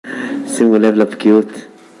שימו לב לבקיאות.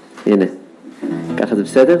 הנה, ככה זה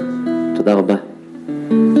בסדר? תודה רבה.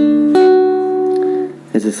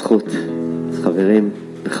 איזה זכות, חברים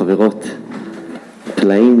וחברות,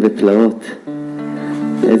 פלאים ופלאות,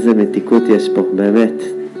 איזה מתיקות יש פה, באמת.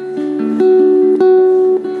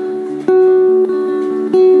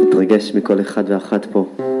 מתרגש מכל אחד ואחת פה,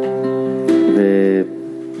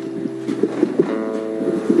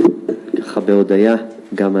 וככה בהודיה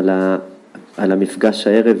גם על המפגש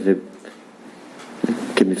הערב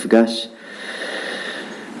כמפגש,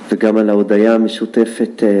 וגם על ההודיה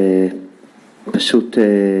המשותפת, פשוט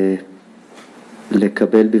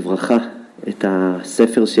לקבל בברכה את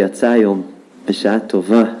הספר שיצא היום בשעה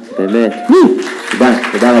טובה, באמת.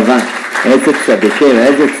 תודה רבה. איזה צדיקים,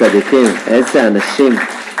 איזה צדיקים, איזה אנשים,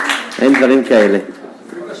 אין דברים כאלה.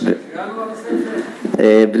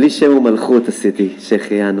 בלי שם ומלכות עשיתי,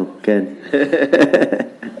 שהחיינו, כן.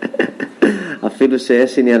 אפילו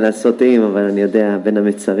שיש עניין לעשות עם, אבל אני יודע, בין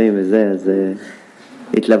המצרים וזה, אז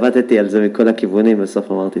התלבטתי על זה מכל הכיוונים,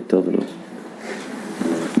 בסוף אמרתי, טוב, נו,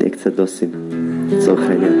 נהיה קצת דוסים, לצורך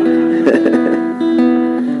העניין.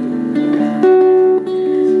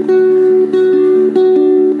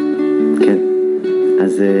 כן,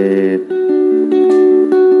 אז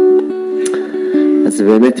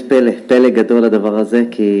באמת פלא גדול הדבר הזה,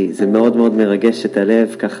 כי זה מאוד מאוד מרגש את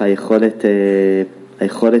הלב, ככה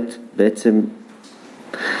היכולת בעצם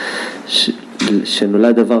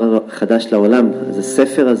שנולד דבר חדש לעולם. אז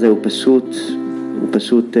הספר הזה הוא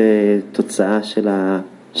פשוט תוצאה של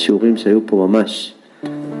השיעורים שהיו פה ממש.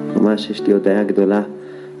 ממש יש לי הודיה גדולה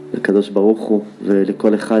לקדוש ברוך הוא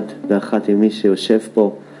ולכל אחד ואחת ממי שיושב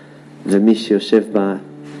פה ומי שיושב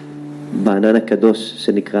בענן הקדוש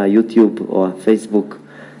שנקרא יוטיוב או הפייסבוק,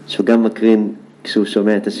 שהוא גם מקרין כשהוא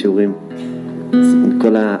שומע את השיעורים. אז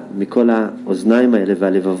מכל האוזניים האלה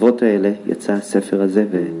והלבבות האלה יצא הספר הזה,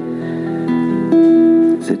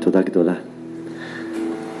 וזה תודה גדולה.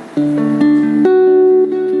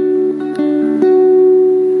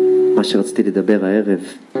 מה שרציתי לדבר הערב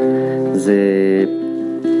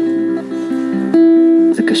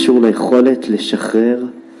זה קשור ליכולת לשחרר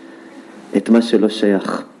את מה שלא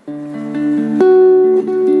שייך.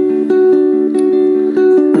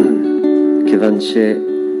 כיוון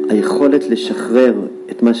שהיכולת לשחרר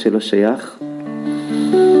את מה שלא שייך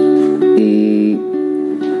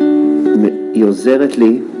היא עוזרת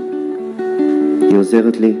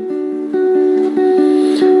לי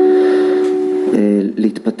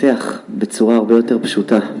להתפתח בצורה הרבה יותר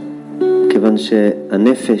פשוטה, כיוון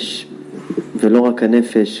שהנפש, ולא רק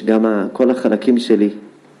הנפש, גם כל החלקים שלי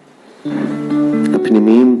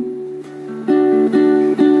הפנימיים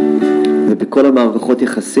ובכל המערכות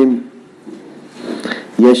יחסים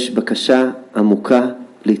יש בקשה עמוקה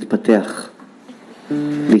להתפתח.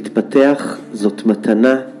 להתפתח זאת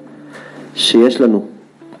מתנה שיש לנו.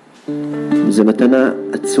 זו מתנה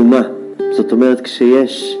עצומה. זאת אומרת,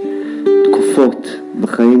 כשיש תקופות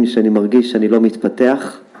בחיים שאני מרגיש שאני לא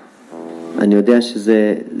מתפתח, אני יודע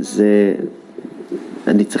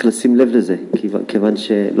אני צריך לשים לב לזה, כיוון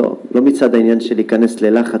שלא מצד העניין של להיכנס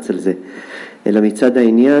ללחץ על זה, אלא מצד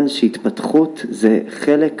העניין שהתפתחות זה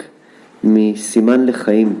חלק מסימן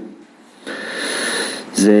לחיים.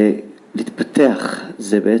 זה להתפתח,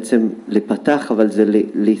 זה בעצם לפתח, אבל זה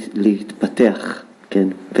להתפתח, כן,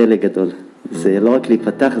 פלא גדול. זה לא רק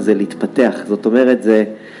להיפתח, זה להתפתח. זאת אומרת,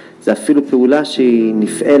 זה אפילו פעולה שהיא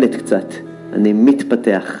נפעלת קצת. אני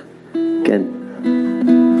מתפתח, כן,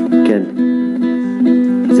 כן.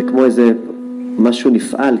 זה כמו איזה משהו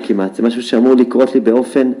נפעל כמעט, זה משהו שאמור לקרות לי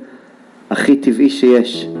באופן הכי טבעי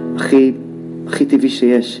שיש, הכי טבעי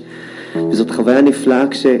שיש. וזאת חוויה נפלאה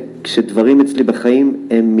כשדברים אצלי בחיים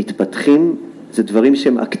הם מתפתחים, זה דברים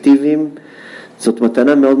שהם אקטיביים, זאת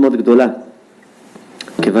מתנה מאוד מאוד גדולה.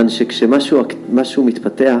 כיוון שכשמשהו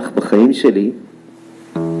מתפתח בחיים שלי,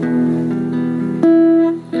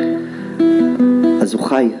 אז הוא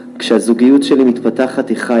חי. כשהזוגיות שלי מתפתחת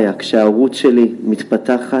היא חיה, כשההורות שלי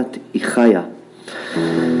מתפתחת היא חיה,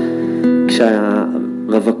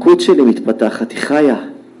 כשהרווקות שלי מתפתחת היא חיה.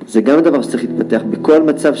 זה גם דבר שצריך להתפתח. בכל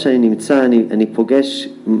מצב שאני נמצא, אני פוגש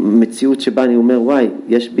מציאות שבה אני אומר, וואי,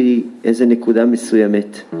 יש בי איזה נקודה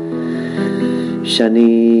מסוימת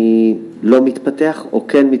שאני לא מתפתח או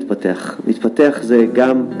כן מתפתח. מתפתח זה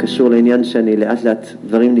גם קשור לעניין שאני לאט לאט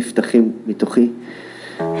דברים נפתחים מתוכי,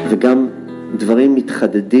 וגם דברים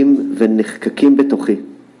מתחדדים ונחקקים בתוכי.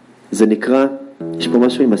 זה נקרא, יש פה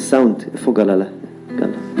משהו עם הסאונד, איפה גללה?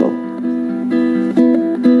 גללה, פה.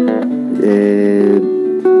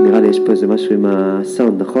 נראה לי יש פה איזה משהו עם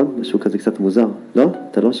הסאונד, נכון? משהו כזה קצת מוזר. לא?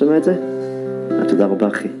 אתה לא שומע את זה? תודה רבה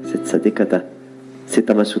אחי, זה צדיק אתה.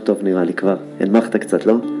 עשית משהו טוב נראה לי כבר. הנמחת קצת,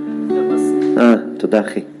 לא? תודה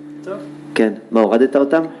אחי. טוב. כן, מה, הורדת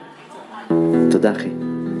אותם? תודה אחי.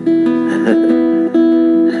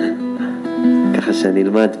 ככה שאני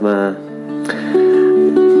אלמד מה...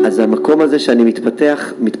 אז המקום הזה שאני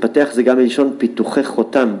מתפתח זה גם מלשון פיתוחי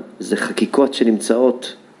חותם, זה חקיקות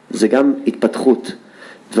שנמצאות, זה גם התפתחות.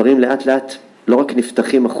 דברים לאט לאט לא רק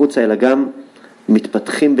נפתחים החוצה, אלא גם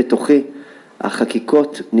מתפתחים בתוכי.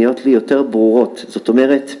 החקיקות נהיות לי יותר ברורות. זאת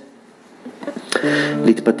אומרת,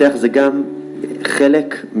 להתפתח זה גם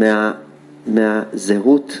חלק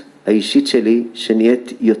מהזהות האישית שלי,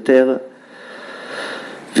 שנהיית יותר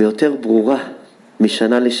ויותר ברורה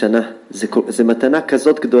משנה לשנה. זה מתנה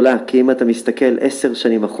כזאת גדולה, כי אם אתה מסתכל 10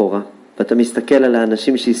 שנים אחורה, ואתה מסתכל על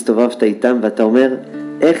האנשים שהסתובבת איתם, ואתה אומר,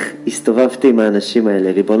 איך הסתובבתי עם האנשים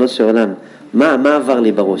האלה, ריבונו של עולם, מה עבר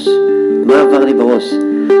לי בראש? מה עבר לי בראש?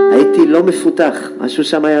 הייתי לא מפותח, משהו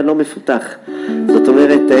שם היה לא מפותח. זאת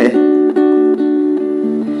אומרת,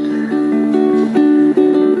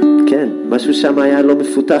 כן, משהו שם היה לא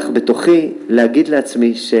מפותח בתוכי, להגיד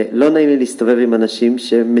לעצמי שלא נעים לי להסתובב עם אנשים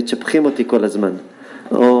שמצ'פחים אותי כל הזמן,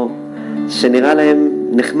 או שנראה להם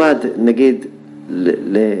נחמד, נגיד,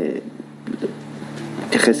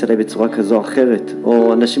 להתייחס אליי בצורה כזו או אחרת,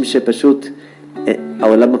 או אנשים שפשוט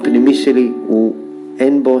העולם הפנימי שלי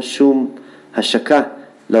אין בו שום השקה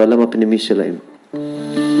לעולם הפנימי שלהם.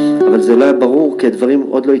 אבל זה לא היה ברור, כי הדברים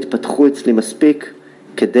עוד לא התפתחו אצלי מספיק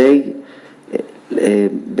כדי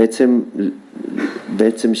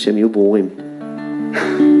בעצם שהם יהיו ברורים.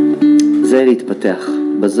 זה להתפתח.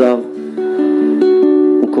 בזוהר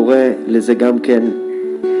הוא קורא לזה גם כן,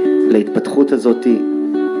 להתפתחות הזאת,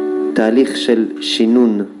 תהליך של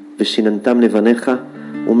שינון, ושיננתם לבניך.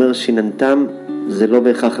 הוא אומר שיננתם זה לא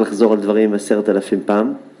בהכרח לחזור על דברים 10,000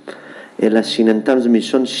 פעם, אלא שיננתם זה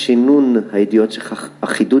מלשון שינון הידיעות שלך,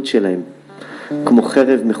 החידוד שלהם, כמו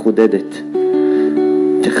חרב מחודדת.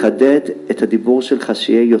 תחדד את הדיבור שלך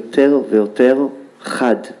שיהיה יותר ויותר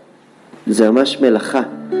חד. זה ממש מלאכה,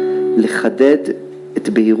 לחדד את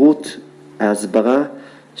בהירות ההסברה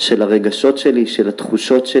של הרגשות שלי, של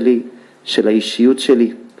התחושות שלי, של האישיות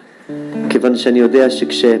שלי. כיוון שאני יודע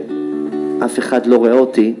שכשאף אחד לא רואה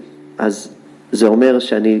אותי, אז זה אומר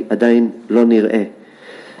שאני עדיין לא נראה.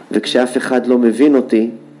 וכשאף אחד לא מבין אותי,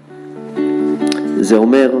 זה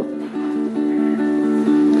אומר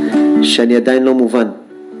שאני עדיין לא מובן.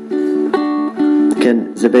 כן,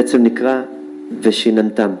 זה בעצם נקרא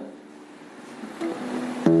ושיננתם.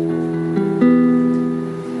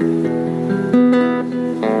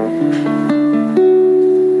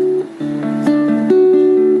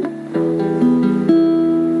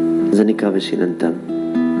 זה נקרא ושיננתם.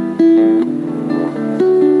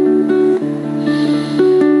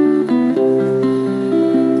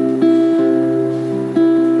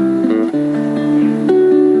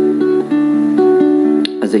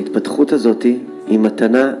 אז ההתפתחות הזאת היא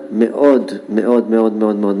מתנה מאוד מאוד מאוד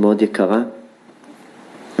מאוד מאוד מאוד יקרה,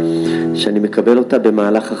 שאני מקבל אותה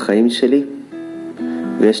במהלך החיים שלי,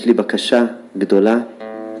 ויש לי בקשה גדולה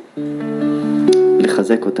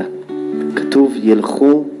לחזק אותה. כתוב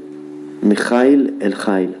ילכו מחיל אל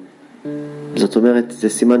חיל. זאת אומרת, זה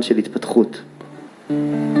סימן של התפתחות.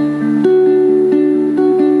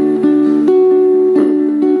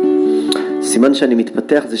 סימן שאני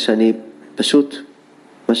מתפתח זה שאני פשוט,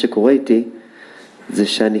 מה שקורה איתי זה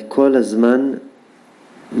שאני כל הזמן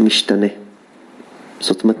משתנה.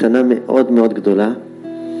 זאת מתנה מאוד מאוד גדולה,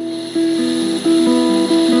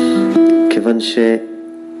 כיוון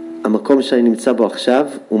שהמקום שאני נמצא בו עכשיו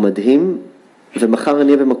הוא מדהים, ומחר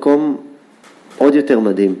אני אהיה במקום עוד יותר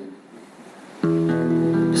מדהים.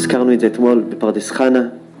 הזכרנו את זה אתמול בפרדס חנה,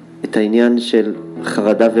 את העניין של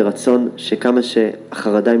חרדה ורצון, שכמה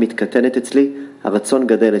שהחרדה היא מתקטנת אצלי, הרצון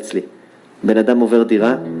גדל אצלי. בן אדם עובר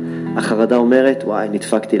דירה, החרדה אומרת, וואי,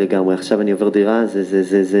 נדפקתי לגמרי, עכשיו אני עובר דירה,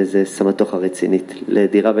 זה סמטוחה רצינית.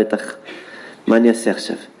 לדירה בטח, מה אני אעשה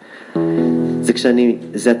עכשיו?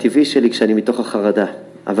 זה הטבעי שלי כשאני מתוך החרדה.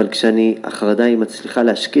 אבל החרדה היא מצליחה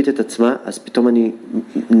להשקיט את עצמה, אז פתאום אני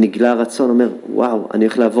נגלה הרצון, אומר, וואו, אני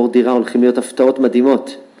הולך לעבור דירה, הולכים להיות הפתעות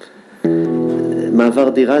מדהימות. מעבר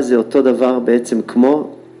דירה זה אותו דבר בעצם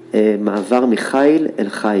כמו מעבר מחיל אל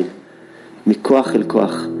חיל, מכוח אל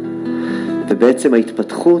כוח. ובעצם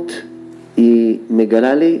ההתפתחות היא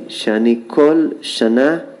מגלה לי שאני כל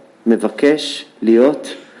שנה מבקש להיות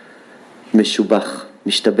משובח,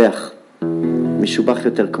 משתבח, משובח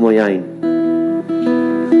יותר כמו יין.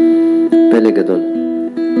 פלא גדול.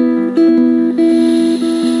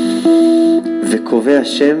 וקובע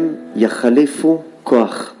השם יחליפו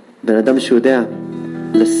כוח. בן אדם שיודע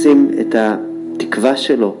לשים את התקווה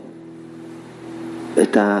שלו,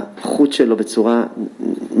 את החוט שלו בצורה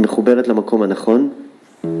מחוברת למקום הנכון,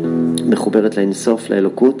 מחוברת לאינסוף,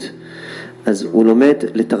 לאלוקות, אז הוא לומד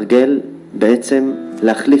לתרגל בעצם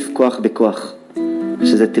להחליף כוח בכוח,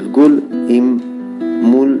 שזה תרגול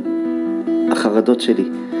מול החרדות שלי,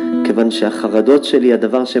 כיוון שהחרדות שלי,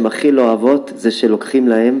 הדבר שהן הכי לא אוהבות, זה שלוקחים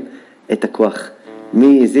להם את הכוח.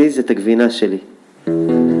 מי הזיז את הגבינה שלי?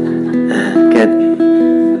 כן.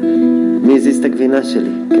 מי הזיז את הגבינה שלי?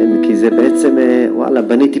 כן, כי זה בעצם, וואלה,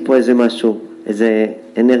 בניתי פה איזה משהו, איזה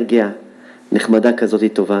אנרגיה נחמדה כזאת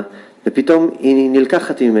טובה, ופתאום היא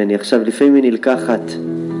נלקחת ממני. עכשיו, לפעמים היא נלקחת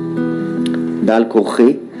בעל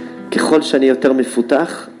כורחי, ככל שאני יותר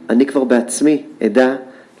מפותח, אני כבר בעצמי אדע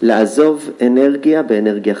לעזוב אנרגיה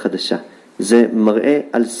באנרגיה חדשה. זה מראה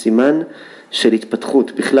על סימן של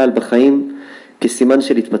התפתחות, בכלל בחיים, כסימן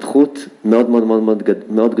של התפתחות מאוד מאוד מאוד מאוד,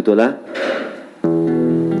 מאוד גדולה.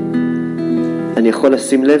 אני יכול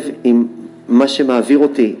לשים לב אם מה שמעביר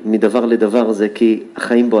אותי מדבר לדבר זה כי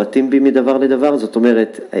החיים בועטים בי מדבר לדבר, זאת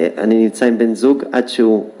אומרת, אני נמצא עם בן זוג עד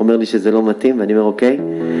שהוא אומר לי שזה לא מתאים, ואני אומר אוקיי,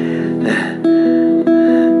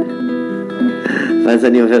 ואז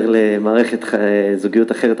אני עובר למערכת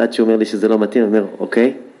זוגיות אחרת עד שהוא אומר לי שזה לא מתאים, אני אומר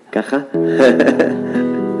אוקיי, ככה.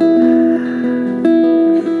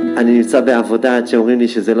 אני נמצא בעבודה עד שאומרים לי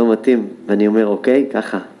שזה לא מתאים, ואני אומר אוקיי,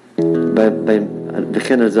 ככה.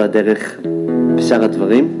 וכן על זו הדרך בשאר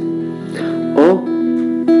הדברים. או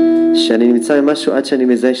שאני נמצא במשהו עד שאני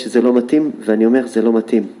מזהה שזה לא מתאים, ואני אומר זה לא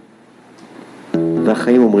מתאים.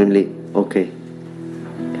 והחיים אומרים לי אוקיי.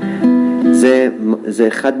 זה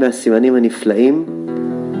אחד מהסימנים הנפלאים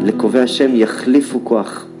לקובע שהם יחליפו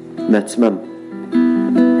כוח מעצמם.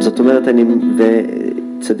 זאת אומרת,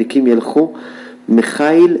 וצדיקים ילכו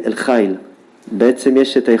מחיל אל חיל. בעצם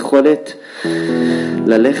יש את היכולת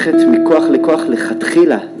ללכת מכוח לכוח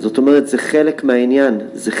לכתחילה. זאת אומרת, זה חלק מהעניין.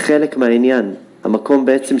 זה חלק מהעניין. המקום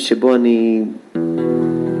בעצם שבו אני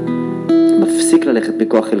מפסיק ללכת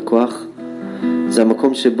מכוח אל כוח, זה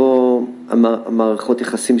המקום שבו המערכות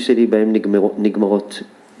יחסים שלי בהם נגמרות.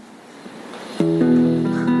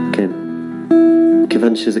 כן.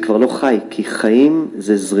 כיוון שזה כבר לא חי, כי חיים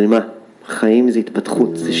זה זרימה. חיים זה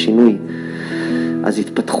התפתחות, זה שינוי. אז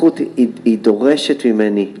התפתחות היא דורשת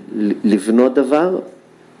ממני לבנות דבר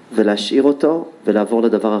ולהשאיר אותו ולעבור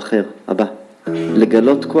לדבר אחר, הבא.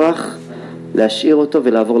 לגלות כוח, להשאיר אותו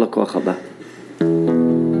ולעבור לכוח הבא.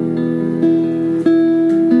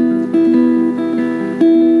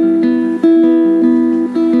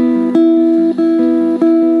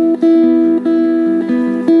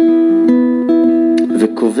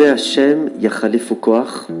 וקובע השם יחליפו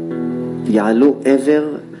כוח, יעלו עבר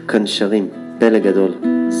כנשרים. פלא גדול,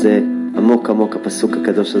 זה עמוק עמוק הפסוק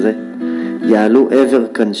הקדוש הזה. יעלו עבר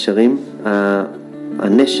כנשרים,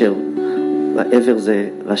 הנשר, העבר זה,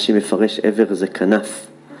 רש"י מפרש, עבר זה כנף.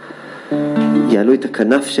 יעלו את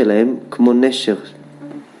הכנף שלהם כמו נשר.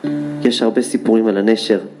 יש הרבה סיפורים על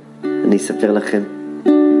הנשר, אני אספר לכם,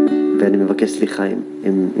 ואני מבקש סליחה אם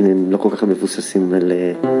הם לא כל כך מבוססים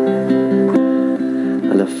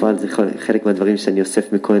על הפעל. זה חלק מהדברים שאני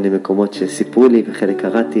אוסף מכל מיני מקומות שסיפרו לי, וחלק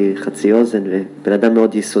קראתי חצי אוזן, ובן אדם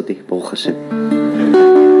מאוד יסודי, ברוך השם.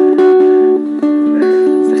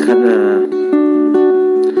 זה אחד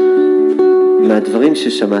מהדברים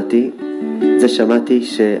ששמעתי, זה שמעתי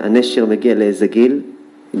שהנשר מגיע לאיזה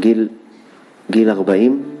גיל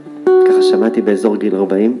 40, ככה שמעתי באזור גיל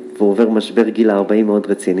 40, והוא עובר משבר גיל 40 מאוד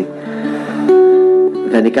רציני.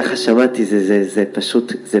 ואני ככה שמעתי,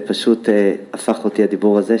 זה פשוט הפך אותי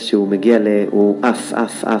הדיבור הזה, שהוא מגיע הוא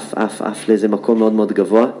אף לאיזה מקום מאוד מאוד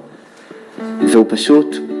גבוה, והוא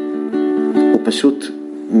פשוט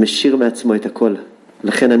משיר מעצמו את הכל.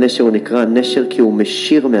 לכן הנשר הוא נקרא נשר, כי הוא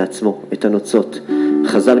משיר מעצמו את הנוצות.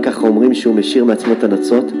 חז"ל ככה אומרים שהוא משיר מעצמו את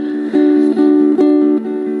הנוצות,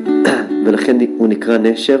 ולכן הוא נקרא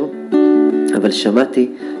נשר. אבל שמעתי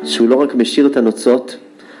שהוא לא רק משיר את הנוצות,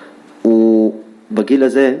 הוא בגיל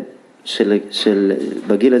הזה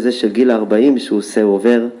של גיל 40 שהוא עושה, הוא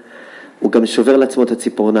עובר, הוא גם שובר לעצמו את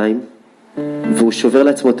הציפורניים, והוא שובר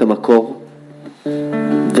לעצמו את המקור,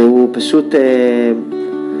 והוא פשוט,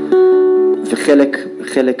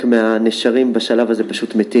 וחלק מהנשרים בשלב הזה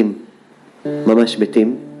פשוט מתים, ממש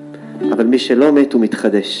מתים, אבל מי שלא מת הוא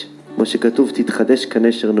מתחדש, כמו שכתוב, תתחדש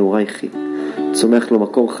כנשר נעורייכי, צומח לו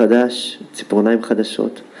מקור חדש, ציפורניים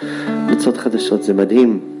חדשות, נוצות חדשות, זה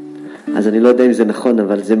מדהים. אז אני לא יודע אם זה נכון,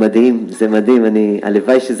 אבל זה מדהים,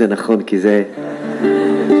 הלוואי שזה נכון, כי זה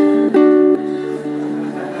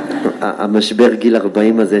המשבר גיל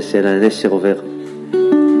 40 הזה של הנשר עובר.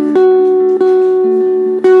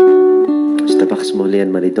 השתבח שמו, לי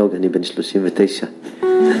אין מה לדאוג, אני בן 39.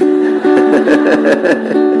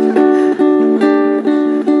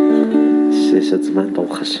 שיש עוד זמן,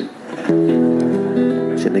 ברוך השם.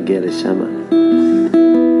 שנגיע לשם.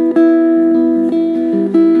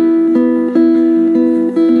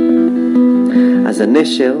 אז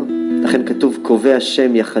הנשר, לכן כתוב קובע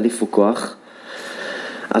השם יחליפו כוח,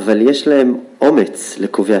 אבל יש להם אומץ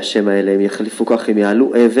לקובע השם האלה, הם יחליפו כוח, הם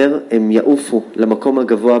יעלו עבר, הם יעופו למקום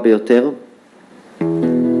הגבוה ביותר,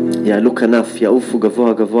 יעלו כנף, יעופו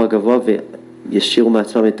גבוה גבוה גבוה וישירו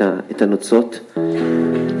מעצמם את הנוצות,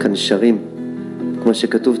 כנשרים, כמו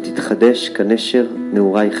שכתוב תתחדש כנשר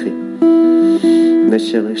נעורייכי.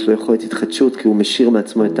 נשר יש לו יכולת התחדשות כי הוא משיר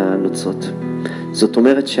מעצמו את הנוצות. זאת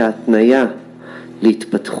אומרת שההתניה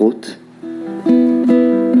להתפתחות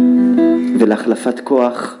ולהחלפת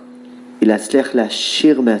כוח היא להצליח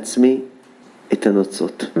להשאיר מעצמי את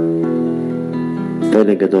הנוצות.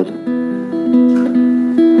 פלא גדול.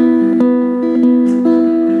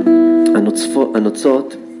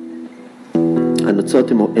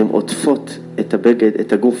 הנוצות הן עוטפות את הבגד,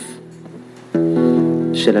 את הגוף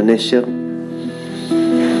של הנשר,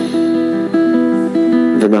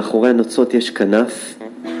 ומאחורי הנוצות יש כנף,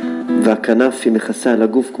 והכנף היא מכסה על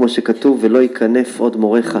הגוף כמו שכתוב, ולא ייכנף עוד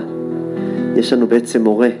מורך. יש לנו בעצם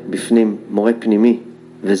מורה בפנים, מורה פנימי,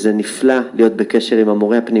 וזה נפלא להיות בקשר עם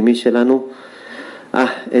המורה הפנימי שלנו.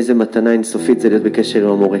 איזה מתנה אינסופית זה להיות בקשר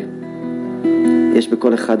עם המורה. יש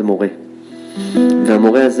בכל אחד מורה,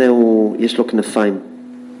 והמורה הזה יש לו כנפיים,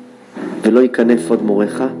 ולא ייכנף עוד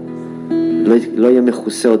מורך, לא יהיה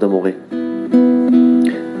מכוסה עוד המורה.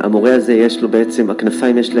 המורה הזה יש לו בעצם,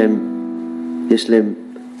 הכנפיים יש להם,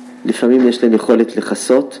 לפעמים יש להם יכולת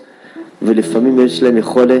לחסות, ולפעמים יש להם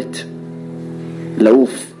יכולת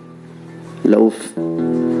לעוף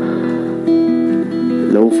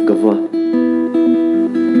גבוה.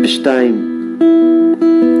 בשתיים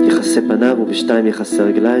יחסה פניו, ובשתיים יחסה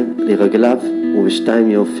רגליו,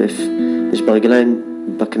 ובשתיים יעופף. יש ברגליים,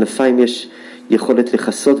 בכנפיים יש יכולת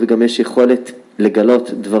לחסות, וגם יש יכולת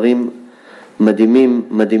לגלות דברים מדהימים,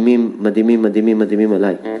 מדהימים, מדהימים, מדהימים, מדהימים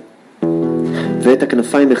עליי. ואת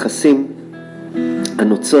הכנפיים מכסים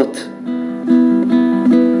הנוצות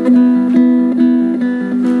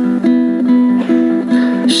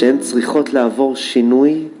שהן צריכות לעבור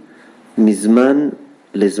שינוי מזמן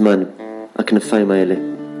לזמן, הכנפיים האלה,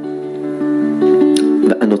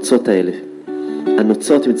 והנוצות האלה,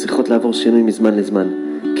 הנוצות הן צריכות לעבור שינוי מזמן לזמן,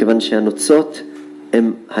 כיוון שהנוצות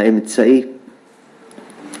הם האמצעי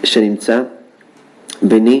שנמצא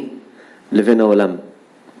ביני לבין העולם.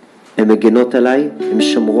 הן מגנות עליי, הן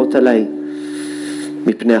שומרות עליי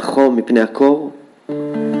מפני החום, מפני הקור,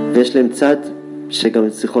 ויש להם צד שגם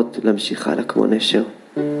צריכות להמשיך הלאה כמו נשר.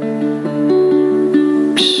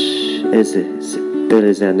 איזה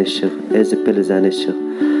פלא זה הנשר, איזה פלא זה הנשר.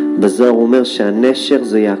 בזוהר הוא אומר שהנשר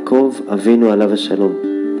זה יעקב אבינו עליו השלום,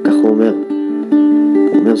 כך הוא אומר.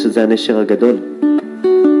 הוא אומר שזה הנשר הגדול,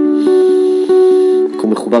 כי הוא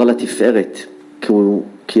מחובר לתפארת,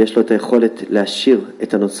 כי יש לו את היכולת להשאיר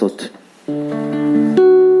את הנוצות.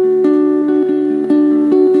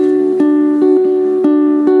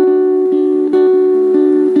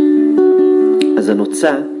 אז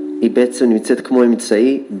הנוצה היא בעצם נמצאת כמו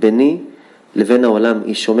אמצעי ביני לבין העולם,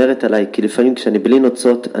 היא שומרת עליי, כי לפעמים כשאני בלי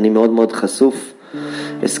נוצות אני מאוד מאוד חשוף.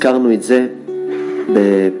 הזכרנו את זה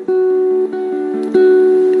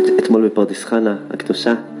אתמול בפרדס חנה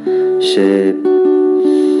הקדושה, שכשאני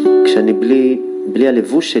בלי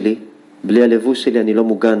הלבוש שלי אני לא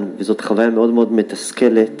מוגן, וזאת חוויה מאוד מאוד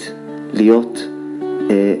מתסכלת להיות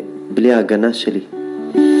בלי ההגנה שלי.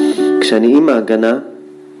 כשאני עם ההגנה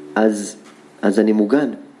אז אני מוגן,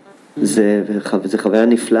 זה חוויה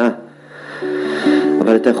נפלאה.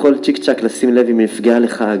 אבל אתה יכול צ'יק צ'ק לשים לב אם נפגעה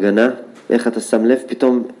לך ההגנה, איך אתה שם לב,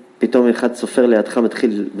 פתאום אחד סופר לידך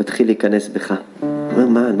מתחיל להיכנס בך. אומר,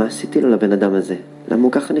 מה עשיתי לו לבן אדם הזה? למה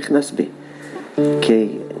הוא ככה נכנס בי? כי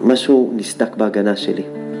משהו נסתק בהגנה שלי.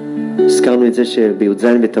 הזכרנו את זה שבי"ז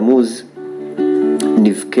בתמוז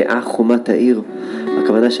נבקעה חומת העיר,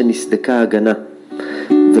 הכוונה שנסדקה ההגנה,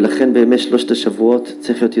 ולכן בימי 3 השבועות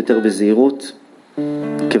צריך להיות יותר בזהירות,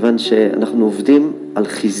 כיוון שאנחנו עובדים על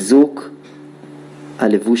חיזוק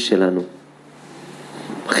הלבוש שלנו.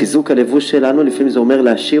 חיזוק הלבוש שלנו לפעמים זה אומר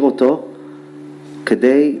להשאיר אותו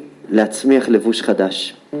כדי להצמיח לבוש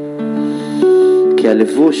חדש, כי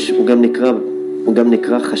הלבוש הוא גם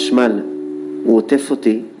נקרא חשמל, הוא עוטף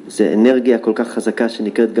אותי, זה אנרגיה כל כך חזקה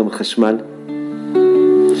שנקראת גם חשמל.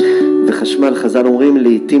 וחשמל, חז"ל אומרים,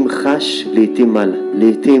 לעתים חש, לעתים מל.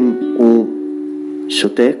 לעתים הוא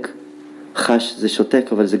שותק, חש זה שותק,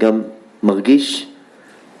 אבל זה גם מרגיש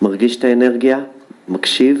את האנרגיה,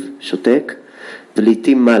 מקשיב, שותק,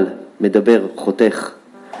 ולעתים מל, מדבר, חותך.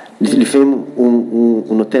 לפעמים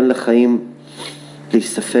הוא נותן לחיים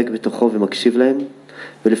להסתפק בתוכו ומקשיב להם,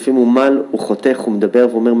 ולפעמים הוא מל, הוא חותך, הוא מדבר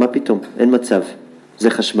ואומר מה פתאום, אין מצב, זה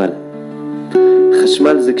חשמל.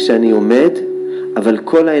 חשמל זה כשאני עומד, אבל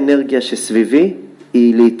כל האנרגיה שסביבי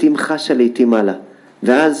היא לעתים חשה, לעתים מעלה.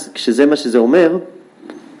 ואז כשזה מה שזה אומר,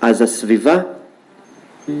 אז הסביבה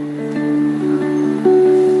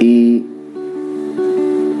היא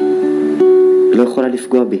לא יכולה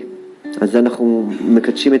לפגוע בי. אז אנחנו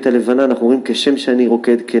מקדשים את הלבנה, אנחנו אומרים כשם שאני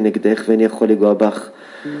רוקד כנגדך ואני יכול לגוע בך,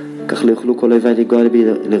 כך לא יוכלו כל אויביי לגוע בי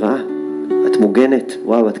לרעה. את מוגנת,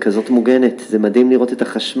 וואו, את כזאת מוגנת. זה מדהים לראות את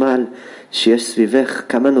החשמל שיש סביבך,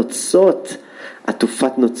 כמה נוצות,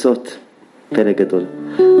 עטופת נוצות, פלא גדול.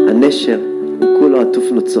 הנשר הוא כולו עטוף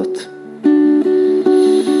נוצות,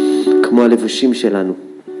 כמו הלבושים שלנו.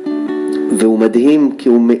 והוא מדהים כי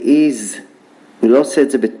הוא מעיז, הוא לא עושה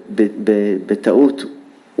את זה בטעות,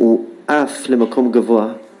 הוא עף למקום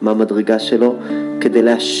גבוה מהמדרגה שלו כדי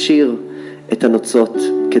להשאיר את הנוצות,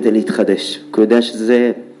 כדי להתחדש. כי הוא יודע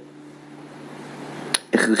שזה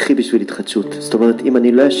הכרחי בשביל התחדשות. זאת אומרת, אם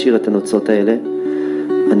אני לא אשאיר את הנוצות האלה,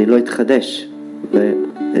 אני לא אתחדש.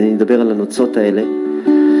 ואני אדבר על הנוצות האלה,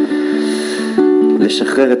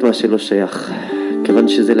 לשחרר את מה שלא שייך. כיוון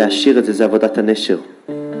שזה להשאיר את זה, זה עבודת הנשר.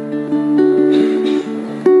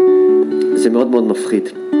 זה מאוד מאוד מפחיד.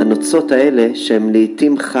 הנוצות האלה שהן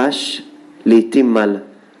לעתים חש, לעתים מל,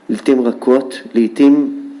 לעתים רכות,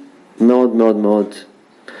 לעתים מאוד מאוד מאוד,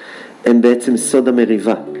 הן בעצם סוד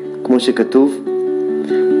המריבה. כמו שכתוב,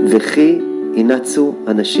 וכי ינצו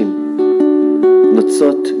אנשים.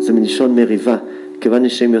 נוצות זה מלשון מריבה, כיוון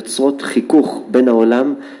שהן יוצרות חיכוך בין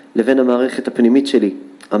העולם לבין המערכת הפנימית שלי.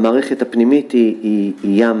 המערכת הפנימית היא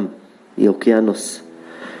ים, היא אוקיינוס.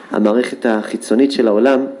 המערכת החיצונית של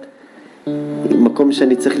העולם היא מקום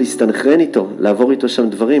שאני צריך להסתנכרן איתו, לעבור איתו שם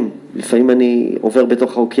דברים. לפעמים אני עובר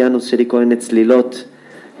בתוך האוקיינוס שלי כל מיני צלילות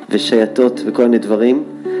ושייטות וכל מיני דברים,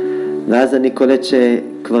 ואז אני קולט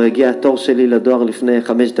שכבר הגיע התור שלי לדואר לפני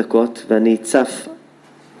 5 דקות, ואני צף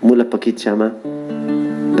מול הפקיד שמה,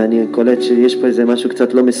 ואני קולט שיש פה איזה משהו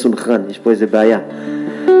קצת לא מסונכרן, יש פה איזה בעיה.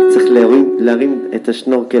 צריך להרים את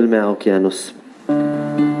השנורקל מהאוקיינוס.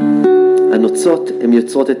 הנוצות הן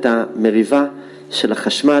יוצרות את המריבה של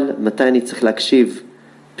החשמל, מתי אני צריך להקשיב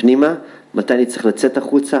פנימה, מתי אני צריך לצאת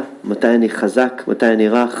החוצה, מתי אני חזק, מתי אני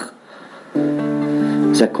רך.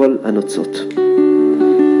 זה הכל הנוצות.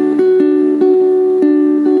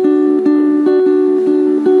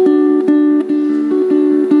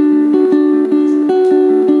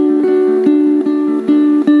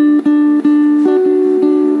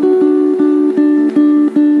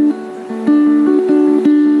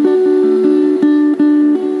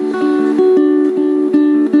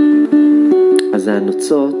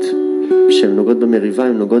 הנוצות שהן נוגעות במריבה,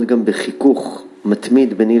 הן נוגעות גם בחיכוך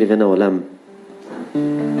מתמיד ביני לבין העולם.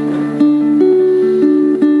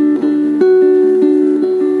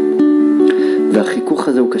 והחיכוך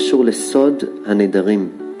הזה הוא קשור לסוד הנדרים.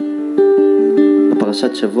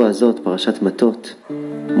 בפרשת שבוע הזאת, פרשת מטות,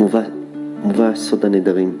 מובא סוד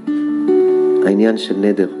הנדרים. העניין של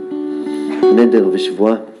נדר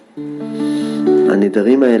ושבועה.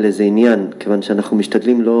 הנדרים האלה זה עניין, כיוון שאנחנו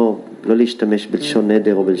משתדלים לא להשתמש בלשון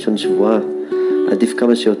נדר או בלשון שבועה, עדיף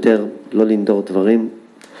כמה שיותר לא לנדור דברים,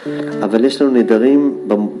 אבל יש לנו נדרים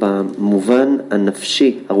במובן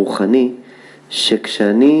הנפשי, הרוחני,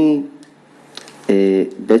 שכשאני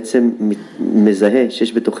בעצם מזהה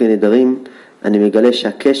שיש בתוכי נדרים, אני מגלה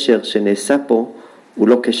שהקשר שנעשה פה הוא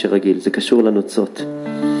לא קשר רגיל, זה קשור לנוצות.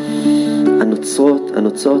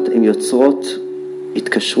 הנוצות הן יוצרות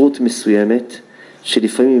התקשרות מסוימת,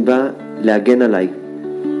 שלפעמים היא באה להגן עליי,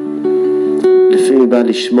 לפעמים היא באה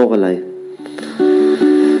לשמור עליי.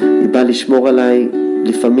 היא באה לשמור עליי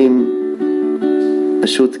לפעמים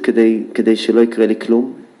פשוט כדי שלא יקרה לי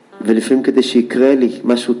כלום, ולפעמים כדי שיקרה לי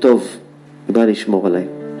משהו טוב, היא באה לשמור עליי.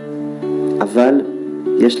 אבל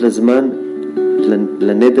יש לה זמן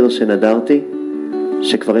לנדר שנדרתי,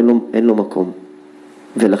 שכבר אין לו מקום.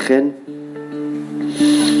 ולכן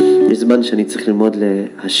יש זמן שאני צריך ללמוד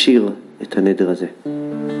להשאיר את הנדר הזה.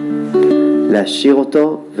 להשאיר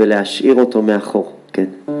אותו ולהשאיר אותו מאחור, כן.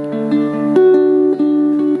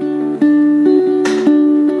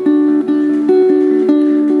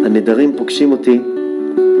 הנדרים פוגשים אותי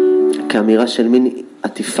כאמירה של מין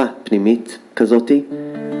עטיפה פנימית כזאתי,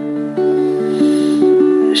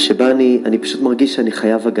 שבה אני פשוט מרגיש שאני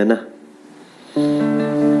חייב הגנה.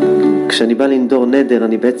 כשאני בא לנדור נדר,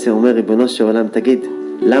 אני בעצם אומר, ריבונו של עולם, תגיד,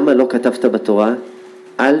 למה לא כתבת בתורה,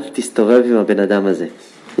 אל תסתובב עם הבן אדם הזה,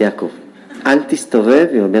 יעקב. אל תסתובב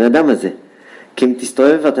עם הבן אדם הזה. כי אם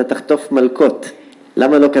תסתובב אתה תחטוף מלכות.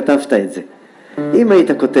 למה לא כתבת את זה? אם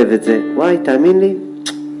היית כותב את זה, וואי, תאמין לי,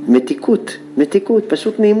 מתיקות,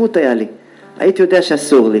 פשוט נעימות היה לי. הייתי יודע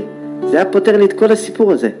שאסור לי. זה היה פותר לי את כל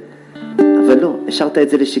הסיפור הזה. אבל לא, השארת את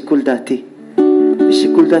זה לשיקול דעתי.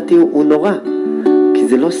 ושיקול דעתי הוא נורא, כי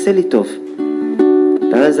זה לא עושה לי טוב.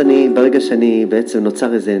 ואז ברגע שאני בעצם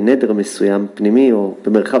נוצר איזה נדר מסוים, פנימי או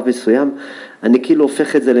במרחב מסוים, אני כאילו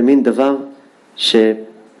הופך את זה למין דבר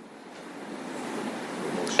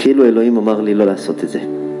כאילו אלוהים אמר לי לא לעשות את זה.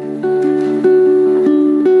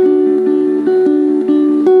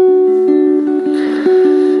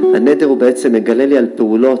 הנדר הוא בעצם מגלה לי על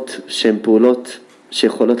פעולות שהן פעולות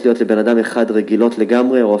שיכולות להיות לבן אדם אחד רגילות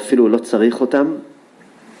לגמרי, או אפילו לא צריך אותם,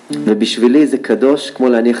 ובשבילי זה קדוש כמו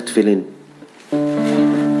להניח תפילין.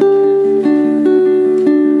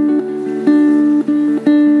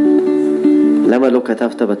 למה לא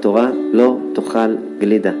כתבת בתורה? לא תאכל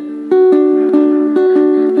גלידה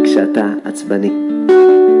כשאתה עצבני.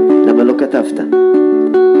 למה לא כתבת?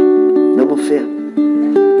 לא מופיע.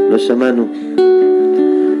 לא שמענו.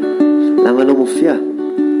 למה לא מופיע?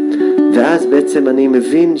 ואז בעצם אני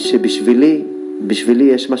מבין שבשבילי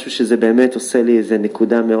יש משהו שזה באמת עושה לי איזה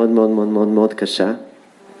נקודה מאוד מאוד מאוד מאוד מאוד קשה.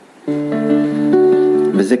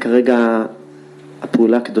 וזה כרגע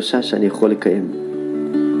הפעולה הקדושה שאני יכול לקיים.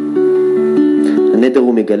 הנדר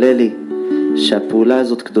הוא מגלה לי שהפעולה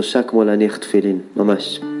הזאת קדושה כמו להניח תפילין,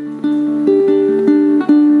 ממש.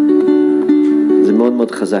 זה מאוד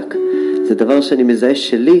מאוד חזק. זה דבר שאני מזהה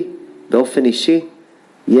שלי באופן אישי,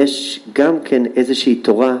 יש גם כן איזושהי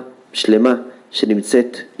תורה שלמה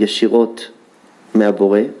שנמצאת ישירות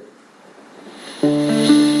מהבורא.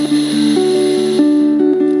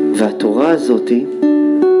 והתורה הזאת,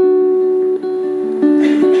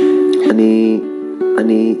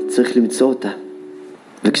 אני צריך למצוא אותה.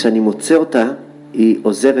 וכשאני מוצא אותה, היא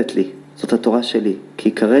עוזרת לי. זאת התורה שלי.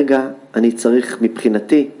 כי כרגע אני צריך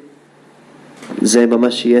מבחינתי, זה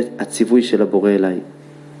ממש יהיה הציווי של הבורא אליי.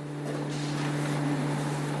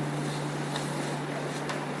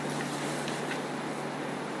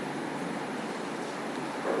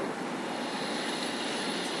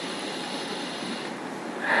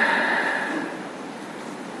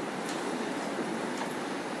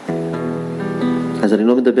 אז אני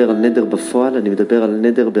לא מדבר על נדר בפועל, אני מדבר על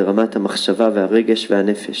נדר ברמת המחשבה והרגש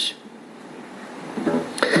והנפש.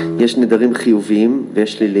 יש נדרים חיוביים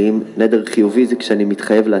ויש שליליים. נדר חיובי זה כשאני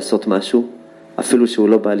מתחייב לעשות משהו, אפילו שהוא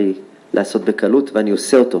לא בא לי לעשות בקלות, ואני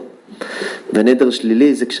עושה אותו. ונדר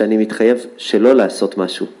שלילי זה כשאני מתחייב שלא לעשות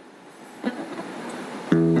משהו,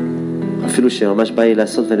 אפילו שממש בא לי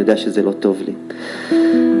לעשות ואני יודע שזה לא טוב לי.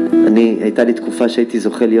 הייתה לי תקופה שהייתי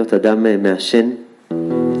זוכה להיות אדם מעשן,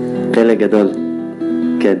 פלא גדול.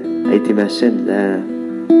 כן, הייתי מעשן, זה היה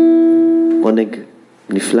עונג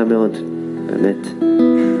נפלא מאוד, באמת.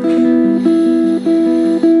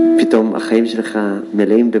 פתאום החיים שלך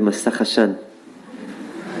מלאים במסך עשן,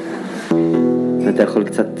 ואתה יכול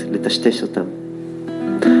קצת לטשטש אותם.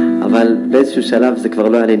 אבל באיזשהו שלב זה כבר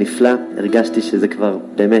לא היה לי נפלא, הרגשתי שזה כבר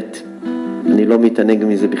באמת, אני לא מתענג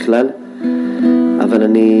מזה בכלל, אבל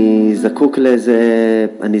אני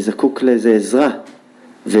זקוק לאיזה עזרה,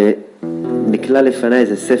 ונקלע לפני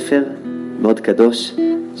איזה ספר מאוד קדוש,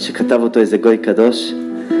 שכתב אותו איזה גוי קדוש,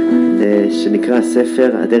 שנקרא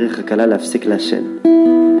הספר הדרך הקלה להפסיק לעשן.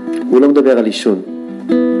 הוא לא מדבר על עישון,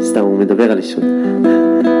 סתם הוא מדבר על עישון.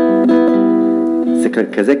 זה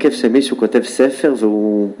כזה כיף שמישהו כותב ספר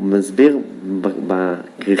והוא מסביר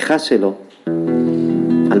בקריחה שלו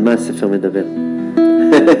על מה הספר מדבר.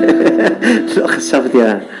 לא חשבתי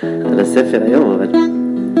על הספר היום, אבל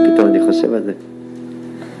פתאום אני חושב על זה.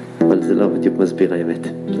 אבל זה לא בדיוק מסביר האמת,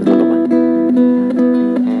 זה לא נורא.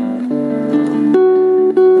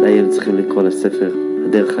 אולי הם צריכים לקרוא לספר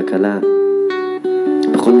הדרך הקלה.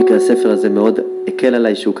 בכל מקרה הספר הזה מאוד הקל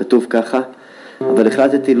עליי שהוא כתוב ככה, אבל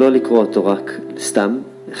החלטתי לא לקרוא אותו רק סתם.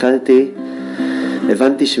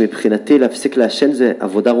 הבנתי שמבחינתי להפסיק לעשן זה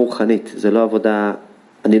עבודה רוחנית, זה לא עבודה,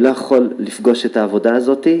 אני לא יכול לפגוש את העבודה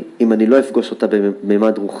הזאת אם אני לא אפגוש אותה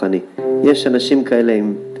בממד רוחני. יש אנשים כאלה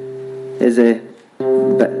עם איזה,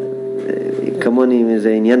 כמוני עם איזה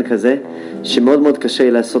עניין כזה, שמאוד מאוד קשה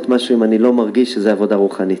לי לעשות משהו אם אני לא מרגיש שזה עבודה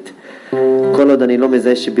רוחנית. כל עוד אני לא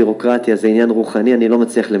מזהה שבירוקרטיה זה עניין רוחני, אני לא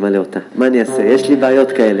מצליח למלא אותה. מה אני אעשה? יש לי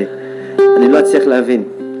בעיות כאלה. אני לא אצליח להבין.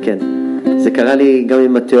 כן. זה קרה לי גם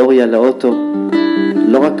עם התיאוריה לאוטו.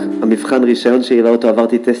 לא רק המבחן רישיון שלי לאוטו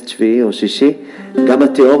עברתי טסט שביעי או שישי, גם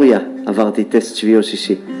התיאוריה עברתי טסט שביעי או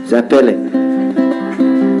שישי. זה הפלא.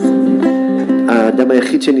 האדם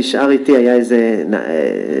היחיד שנשאר איתי היה איזה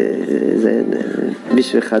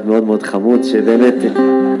מישהו אחד מאוד מאוד חמוד, שבאמת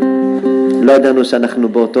לא ידענו שאנחנו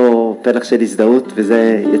באותו פלח של הזדהות,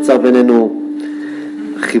 וזה יצר בינינו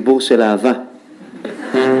חיבור של אהבה,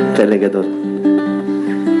 פלא גדול.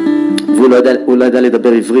 והוא לא ידע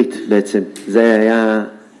לדבר עברית בעצם. זה היה,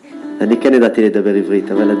 אני כן ידעתי לדבר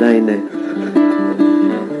עברית, אבל עדיין,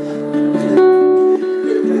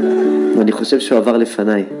 אני חושב שהוא עבר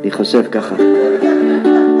לפניי, אני חושב ככה.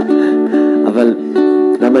 אבל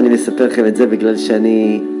למה אני מספר לכם את זה? בגלל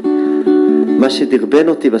מה שדרבן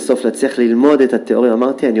אותי בסוף להצליח ללמוד את התיאוריה,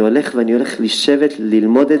 אמרתי אני הולך לשבת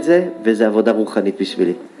ללמוד את זה, וזה עבודה רוחנית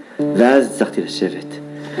בשבילי. ואז הצלחתי לשבת.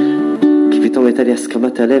 כי פתאום הייתה לי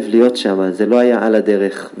הסכמת הלב להיות שם, זה לא היה על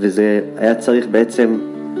הדרך, וזה היה צריך בעצם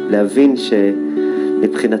להבין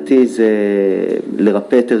שמבחינתי זה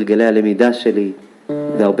לרפא את הרגלי הלמידה שלי,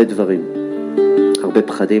 והרבה דברים. הרבה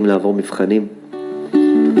פחדים לעבור מבחנים.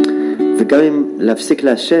 וגם אם להפסיק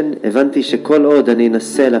לעשן, הבנתי שכל עוד אני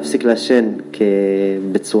אנסה להפסיק לעשן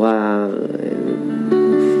בצורה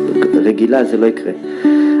רגילה, זה לא יקרה.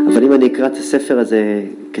 אבל אם אני אקרא את הספר הזה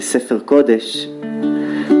כספר קודש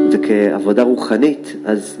וכעבודה רוחנית,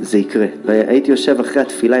 אז זה יקרה. והייתי יושב אחרי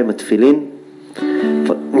התפילה עם התפילין,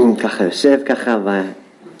 ככה יושב, ככה,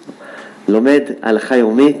 ולומד הלכה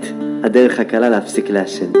יומית, הדרך הקלה להפסיק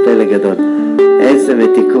לעשן. פלא גדול. איזה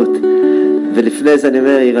מתיקות. ולפני זה אני אומר,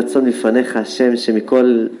 יהי רצון לפניך השם,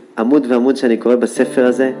 שמכל עמוד ועמוד שאני קורא בספר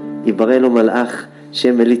הזה, יברא לו מלאך,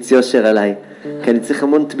 שיהיה מליץ יושר עליי. כי אני צריך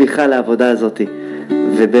המון תמיכה לעבודה הזאת.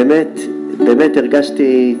 ובאמת, באמת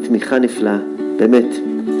הרגשתי תמיכה נפלאה. באמת.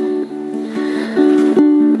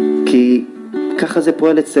 כי ככה זה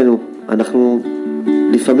פועל אצלנו. אנחנו,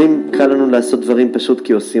 לפעמים קל לנו לעשות דברים פשוט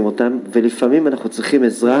כי עושים אותם, ולפעמים אנחנו צריכים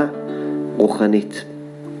עזרה רוחנית.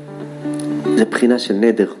 זה בחינה של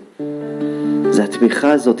נדר. זה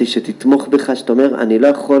התמיכה הזאת שתתמוך בך, שאתה אומר, אני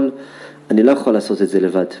לא יכול לעשות את זה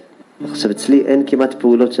לבד. עכשיו אצלי אין כמעט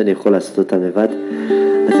פעולות שאני יכול לעשות אותן לבד,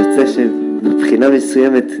 אז יוצא שבבחינה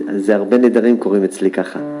מסוימת, זה הרבה נדרים קוראים אצלי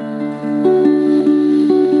ככה.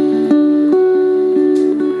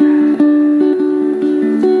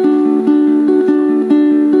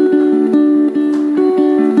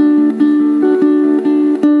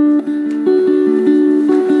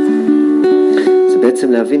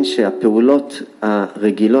 להבין שהפעולות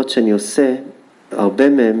הרגילות שאני עושה, הרבה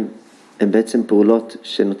מהן הן בעצם פעולות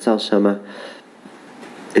שנוצר שם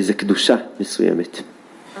איזו קדושה מסוימת.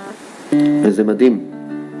 וזה מדהים.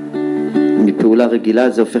 מפעולה רגילה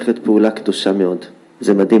זה הופך להיות פעולה קדושה מאוד.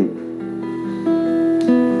 זה מדהים.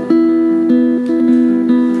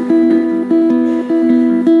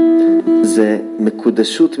 זה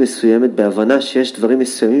מקודשות מסוימת בהבנה שיש דברים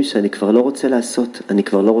מסוימים שאני כבר לא רוצה לעשות. אני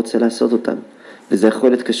כבר לא רוצה לעשות אותם. וזה יכול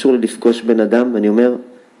להיות קשור ללפגוש בן אדם, ואני אומר,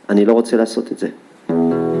 אני לא רוצה לעשות את זה.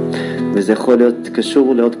 וזה יכול להיות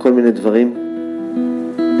קשור לעוד כל מיני דברים.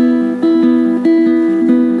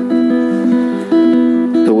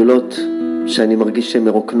 פעולות שאני מרגיש שהן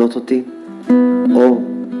מרוקנות אותי, או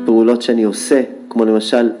פעולות שאני עושה, כמו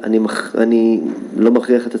למשל, אני לא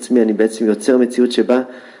מכריח את עצמי, אני בעצם יוצר מציאות שבה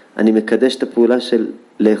אני מקדש את הפעולה של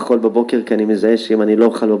לאכול בבוקר, כי אני מזהה שאם אני לא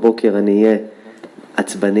אוכל בבוקר, אני אהיה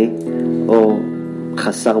עצבני, או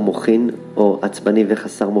חסר מוחין, או עצבני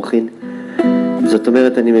וחסר מוחין. זאת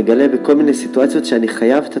אומרת, אני מגלה בכל מיני סיטואציות שאני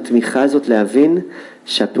חייב את התמיכה הזאת להבין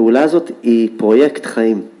שהפעולה הזאת היא פרויקט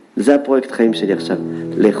חיים. זה הפרויקט חיים שלי עכשיו.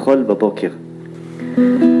 לאכול בבוקר.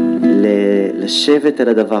 לשבת על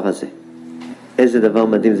הדבר הזה. איזה דבר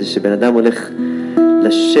מדהים זה שבן אדם הולך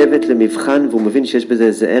לשבת למבחן והוא מבין שיש בזה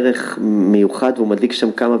איזה ערך מיוחד והוא מדליק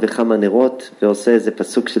שם כמה וכמה נרות ועושה איזה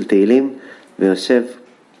פסוק של תהילים ויושב.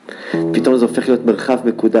 פתאום זה הופך להיות מרחב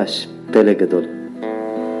מקודש, פלא גדול.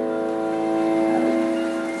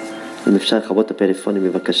 אם אפשר לכבות את הפלאפונים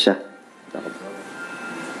בבקשה.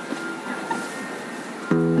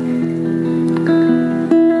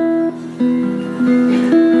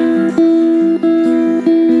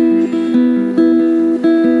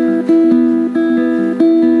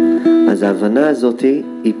 אז ההבנה הזאת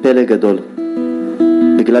היא פלא גדול.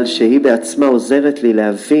 בגלל שהיא בעצמה עוזרת לי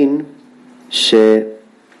להבין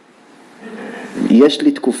יש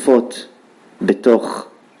לי תקופות בתוך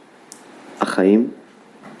החיים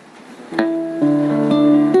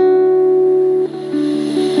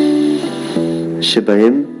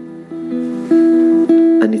שבהם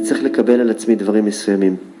אני צריך לקבל על עצמי דברים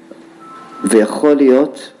מסוימים, ויכול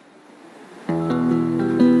להיות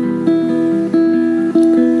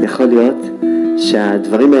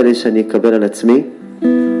שהדברים האלה שאני אקבל על עצמי,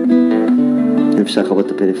 אפשר לכבות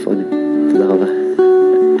את הפלאפונים. תודה רבה.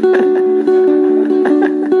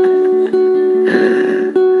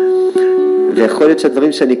 ויכול להיות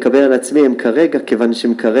שהדברים שאני אקבל על עצמי הם כרגע, כיוון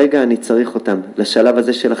שהם כרגע אני צריך אותם לשלב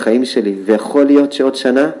הזה של החיים שלי, ויכול להיות שעוד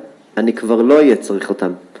שנה אני כבר לא אהיה צריך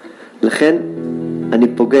אותם. לכן אני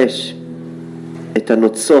פוגש את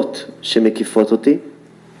הנוצות שמקיפות אותי,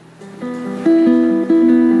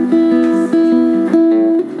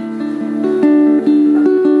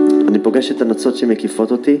 פוגש את הנוצות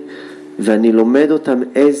שמקיפות אותי, ואני לומד אותם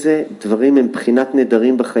איזה דברים הם בחינת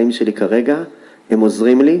נדרים בחיים שלי כרגע, הם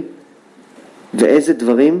עוזרים לי, ואיזה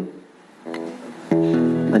דברים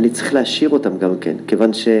אני צריך להשאיר אותם גם כן,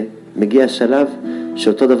 כיוון שמגיע השלב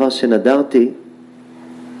שאותו דבר שנדרתי,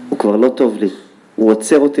 הוא כבר לא טוב לי, הוא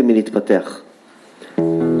עוצר אותי מלהתפתח.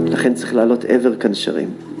 לכן צריך לעלות עבר כנשרים.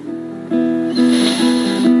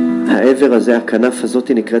 העבר הזה, הכנף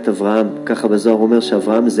הזאת נקראת אברהם. ככה בזוהר אומר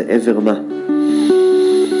שאברהם זה עבר מה?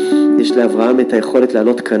 יש לאברהם את היכולת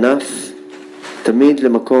לעלות כנף תמיד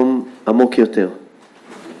למקום עמוק יותר.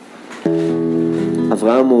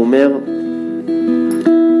 אברהם הוא אומר,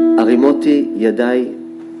 הרימותי ידיי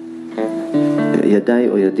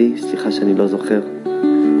או ידי, סליחה שאני לא זוכר,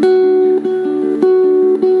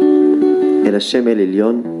 אל השם אל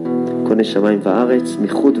עליון, קונה שמיים וארץ,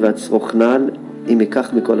 מחוד ועד צרוך נעל, אם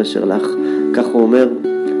ייקח מכל אשר לך. כך הוא אומר,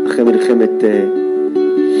 אחרי מלחמת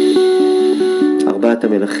ארבעת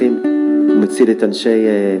המלכים, הוא מציל את אנשי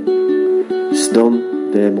סדום,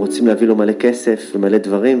 והם רוצים להביא לו מלא כסף ומלא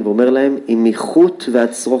דברים, ואומר להם, עם מחוט ועד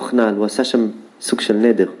צרוך נעל. הוא עשה שם סוג של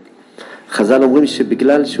נדר. חז"ל אומרים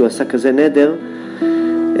שבגלל שהוא עשה כזה נדר,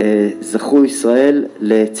 זכו ישראל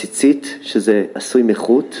לציצית, שזה עשוי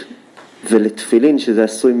מחוט, ולתפילין,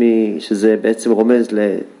 שזה בעצם רומז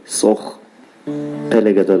לשרוך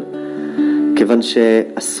פלא גדול. כיוון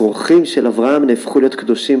שהשרוכים של אברהם נהפכו להיות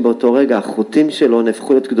קדושים באותו רגע, החוטים שלו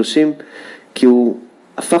נהפכו להיות קדושים, כי הוא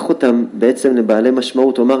הפך אותם בעצם לבעלי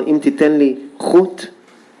משמעות. הוא אמר, אם תיתן לי חוט,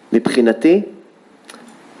 מבחינתי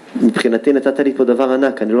נתת לי פה דבר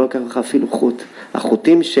ענק, אני לא לוקח לך אפילו חוט.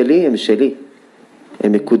 החוטים שלי הם שלי,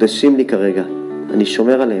 הם מקודשים לי כרגע, אני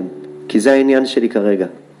שומר עליהם, כי זה העניין שלי כרגע.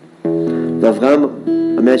 ואברהם,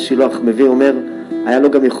 המאה שילוח מביא, אומר, היה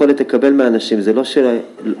לו גם יכולת לקבל מהאנשים, זה לא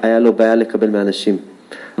שהיה לו בעיה לקבל מהאנשים.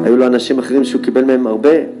 היו לו אנשים אחרים שהוא קיבל מהם הרבה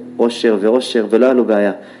עושר ועושר, ולא היה לו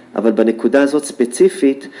בעיה. אבל בנקודה הזאת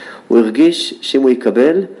ספציפית, הוא הרגיש שאם הוא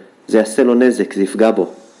יקבל, זה יעשה לו נזק, זה יפגע בו.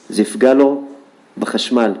 זה יפגע לו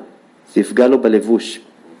בחשמל, זה יפגע לו בלבוש.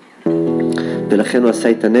 ולכן הוא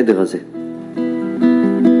עשה את הנדר הזה.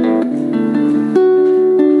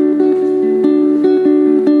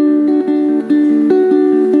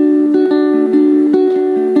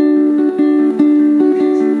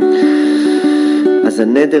 אז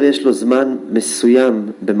הנדר יש לו זמן מסוים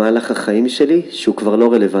במהלך החיים שלי שהוא כבר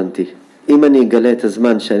לא רלוונטי. אם אני אגלה את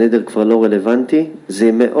הזמן שהנדר כבר לא רלוונטי,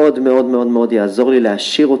 זה מאוד מאוד מאוד מאוד יעזור לי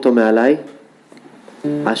להשאיר אותו מעליי,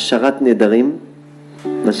 השארת נדרים,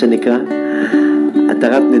 מה שנקרא,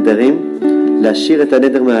 התרת נדרים, להשאיר את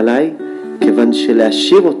הנדר מעליי, כיוון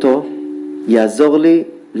שלהשאיר אותו יעזור לי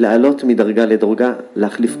לעלות מדרגה לדרגה,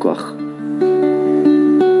 להחליף כוח.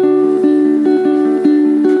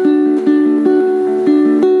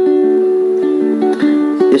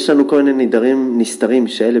 יש לנו כל מיני נדרים נסתרים,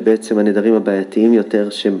 שאלה בעצם הנדרים הבעייתיים יותר,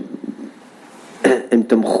 שהם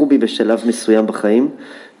תמכו בי בשלב מסוים בחיים,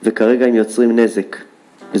 וכרגע הם יוצרים נזק,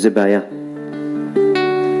 וזה בעיה.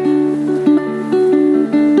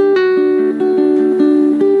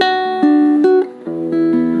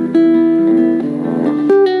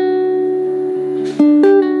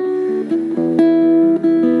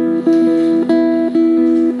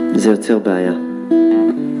 זה יוצר בעיה.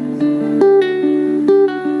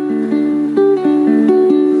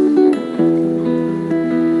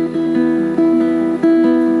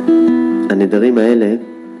 הנדרים האלה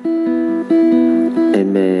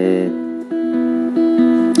הם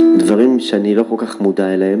דברים שאני לא כל כך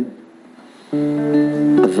מודע אליהם,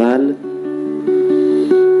 אבל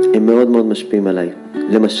הם מאוד מאוד משפיעים עליי.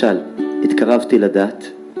 למשל, התקרבתי לדת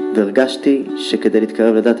והרגשתי שכדי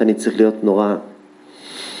להתקרב לדת אני צריך להיות נורא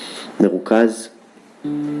מרוכז,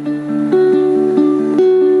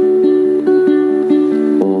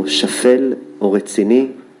 או שפל, או רציני.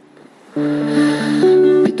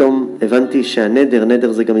 פתאום הבנתי שהנדר,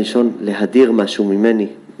 נדר זה גם לשון להדיר משהו ממני,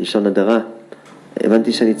 לשון הדרה.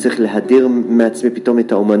 הבנתי שאני צריך להדיר מעצמי פתאום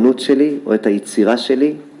את האומנות שלי, או את היצירה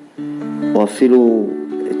שלי, או אפילו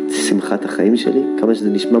את שמחת החיים שלי. כמה שזה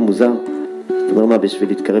נשמע מוזר. זאת אומרת, מה, בשביל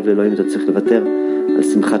להתקרב לאלוהים אתה צריך לוותר על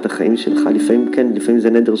שמחת החיים שלך? לפעמים כן, לפעמים זה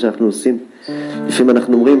נדר שאנחנו עושים. לפעמים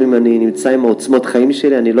אנחנו אומרים, אם אני נמצא עם העוצמות חיים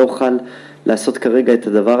שלי, אני לא אוכל לעשות כרגע את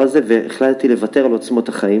הדבר הזה, והחלטתי לוותר על עוצמות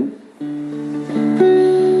החיים.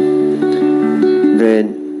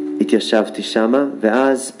 והתיישבתי שמה,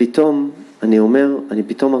 ואז פתאום אני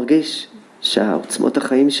פתאום מרגיש שהעוצמות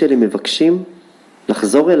החיים שלי מבקשים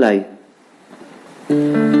לחזור אליי.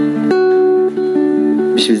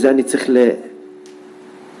 בשביל זה אני צריך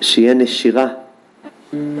שיהיה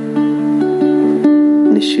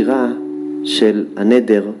נשירה של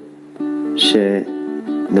הנדר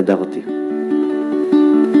נדרתי.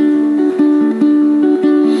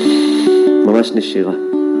 ממש נשירה.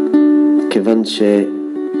 כיוון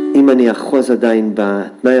שאם אני אחוז עדיין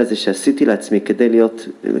בתנאי הזה שעשיתי לעצמי כדי להיות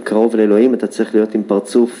קרוב לאלוהים, אתה צריך להיות עם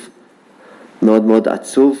פרצוף מאוד מאוד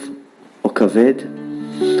עצוב או כבד,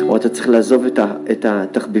 או אתה צריך לעזוב את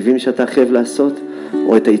התחביבים שאתה חייב לעשות,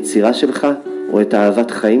 או את היצירה שלך, או את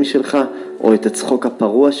האהבת חיים שלך, או את הצחוק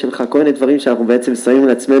הפרוע שלך, כל מיני דברים שאנחנו בעצם שמים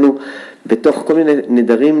לעצמנו בתוך כל מיני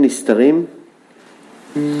נדרים נסתרים,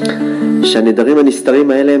 שהנדרים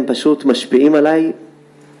הנסתרים האלה הם פשוט משפיעים עליי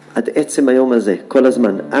עד עצם היום הזה, כל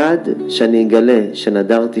הזמן, עד שאני אגלה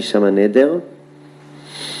שנדרתי שם נדר,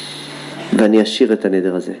 ואני אשאיר את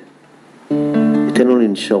הנדר הזה. אתן לו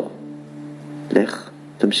לנשור. לך,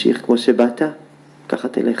 תמשיך כמו שבאת, ככה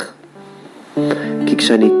תלך. כי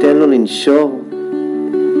כשאני אתן לו לנשור,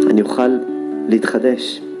 אני אוכל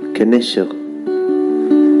להתחדש כנשר.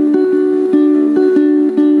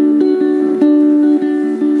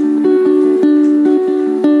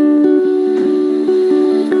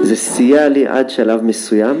 זה סייע לי עד שלב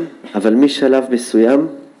מסוים, אבל משלב מסוים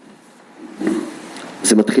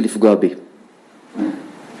זה מתחיל לפגוע בי.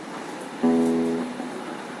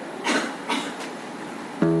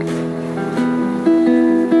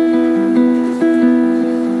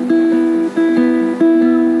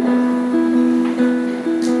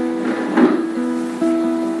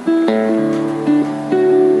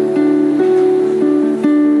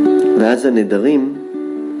 ואז הנדרים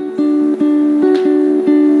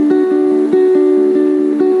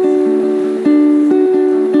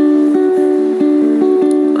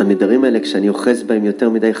האלה, כשאני אוחז בהם יותר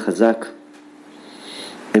מדי חזק,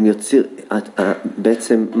 הם יוצר,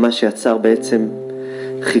 בעצם מה שיצר בעצם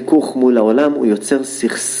חיכוך מול העולם, הוא יוצר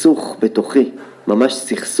סכסוך בתוכי, ממש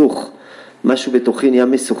סכסוך, משהו בתוכי נהיה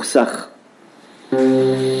מסוכסך,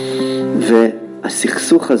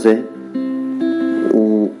 והסכסוך הזה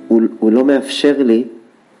הוא לא מאפשר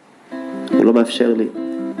לי,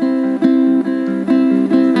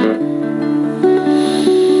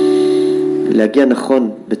 להגיע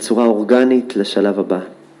נכון בצורה אורגנית לשלב הבא.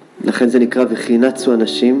 לכן זה נקרא וכינצו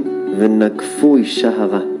אנשים ונגפו אישה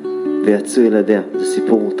הרה ויצאו ילדיה. זה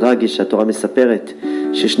סיפור טרגי שהתורה מספרת,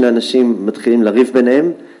 ששני אנשים מתחילים לריב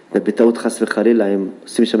ביניהם, ובטעות חס וחלילה הם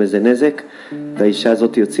עושים שם איזה נזק, והאישה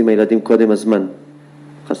הזאת יוצאים הילדים קודם הזמן,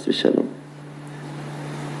 חס ושלום.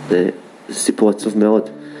 זה סיפור עצוב מאוד.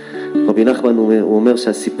 רבי נחמן הוא אומר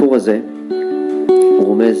שהסיפור הזה הוא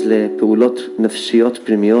רומז לפעולות נפשיות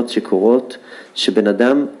פנימיות שקורות, שבן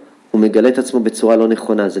אדם הוא מגלה את עצמו בצורה לא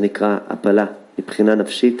נכונה. זה נקרא הפלה מבחינה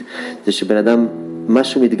נפשית, זה שבן אדם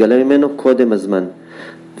משהו מתגלה ממנו קודם הזמן,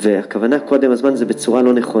 והכוונה קודם הזמן זה בצורה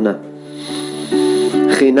לא נכונה.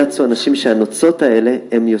 אחי נצו אנשים שהנוצות האלה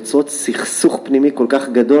הם יוצרות סכסוך פנימי כל כך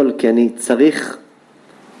גדול, כי אני צריך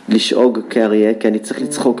לשאוג כאריה, כי אני צריך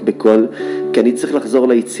לצחוק בקול, כי אני צריך לחזור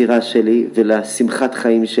ליצירה שלי ולשמחת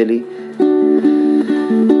חיים שלי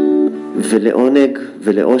ולעונג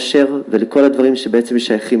ולאושר ולכל הדברים שבעצם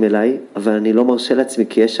שייכים אליי, אבל אני לא מרשה לעצמי,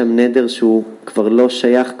 כי יש שם נדר שהוא כבר לא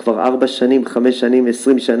שייך, כבר 4 שנים, 5 שנים,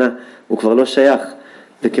 20 שנה, הוא כבר לא שייך,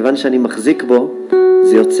 וכיוון שאני מחזיק בו,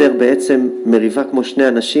 זה יוצר בעצם מריבה כמו שני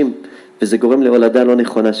אנשים, וזה גורם להולדה לא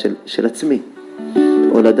נכונה של עצמי.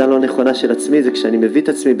 הולדה לא נכונה של עצמי זה כשאני מביא את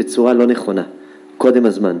עצמי בצורה לא נכונה, קודם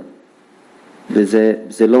הזמן,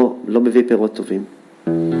 וזה לא מביא פירות טובים.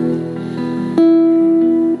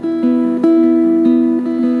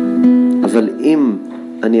 אבל אם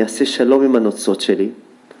אני אעשה שלום עם הנוצות שלי,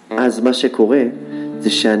 אז מה שקורה זה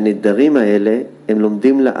שהנדרים האלה הם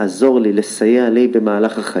לומדים לעזור לי, לסייע לי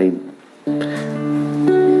במהלך החיים.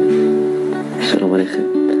 שלום עליכם.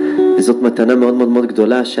 וזאת מתנה מאוד מאוד מאוד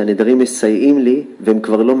גדולה, שהנדרים מסייעים לי והם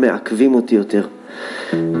כבר לא מעכבים אותי יותר.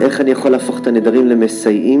 איך אני יכול להפוך את הנדרים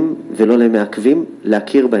למסייעים ולא למעכבים?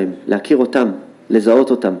 להכיר בהם, להכיר אותם,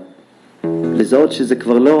 לזהות אותם. לזהות שזה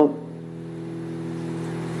כבר לא...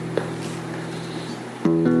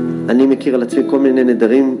 אני מכיר על עצמי כל מיני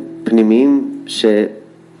נדרים פנימיים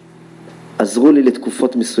שעזרו לי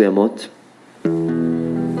לתקופות מסוימות,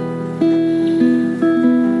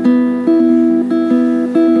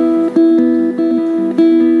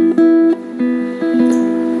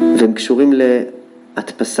 והם קשורים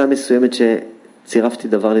להדפסה מסוימת שצירפתי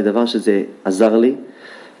דבר לדבר, שזה עזר לי.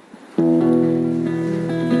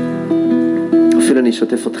 אפילו אני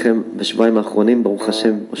אשתף אתכם בשבועיים האחרונים, ברוך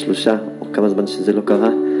השם, או 3 או כמה זמן שזה לא קרה,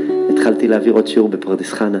 התחלתי להעביר עוד שיעור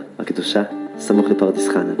בפרדס חנה הקדושה, סמוך לפרדס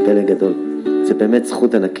חנה, פלא גדול. זה באמת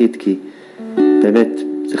זכות ענקית, כי באמת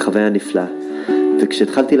זה חוויה נפלאה.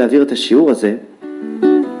 וכשהתחלתי להעביר את השיעור הזה,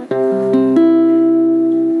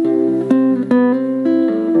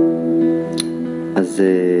 אז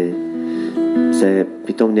זה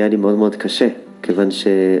פתאום נהיה לי מאוד מאוד קשה, כיוון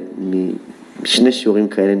שמשני שיעורים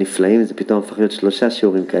כאלה נפלאים, זה פתאום הפך להיות 3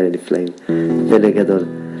 שיעורים כאלה נפלאים, ולגדול.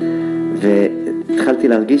 והתחלתי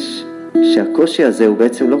להרגיש שהקושי הזה הוא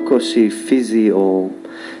בעצם לא קושי פיזי, או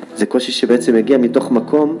זה קושי שבעצם הגיע מתוך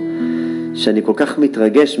מקום שאני כל כך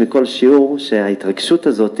מתרגש מכל שיעור, שההתרגשות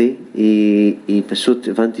הזאת היא פשוט,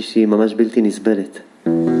 הבנתי שהיא ממש בלתי נסבלת.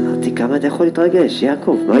 אמרתי, כמה אתה יכול להתרגש?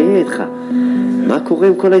 יעקב, מה יהיה איתך? מה קורה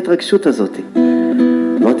עם כל ההתרגשות הזאת?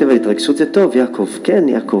 אמרתי, אבל התרגשות זה טוב, יעקב. כן,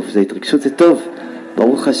 יעקב, זה התרגשות זה טוב,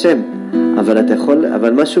 ברוך השם.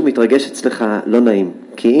 אבל משהו מתרגש אצלך לא נעים.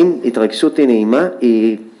 כי אם התרגשות היא נעימה,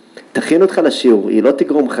 היא תכין אותך לשיעור, היא לא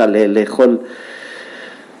תגרום לך לאכול.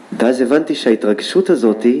 ואז הבנתי שההתרגשות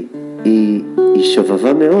הזאת היא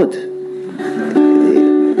שובבה מאוד.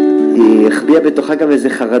 היא החביאה בתוכה גם איזו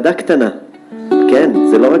חרדה קטנה. כן,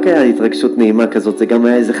 זה לא רק היה התרגשות נעימה כזאת, זה גם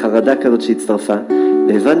היה איזו חרדה כזאת שהצטרפה.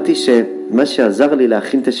 והבנתי שמה שעזר לי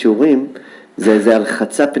להכין את השיעורים, זה איזו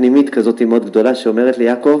הלחצה פנימית כזאת מאוד גדולה שאומרת לי,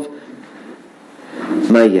 יעקב,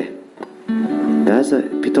 מה יהיה? ואז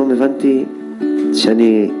פתאום הבנתי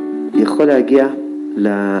שאני יכול להגיע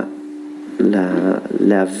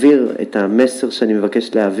להעביר את המסר שאני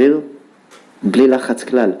מבקש להעביר בלי לחץ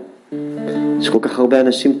כלל. יש כל כך הרבה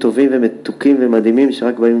אנשים טובים ומתוקים ומדהימים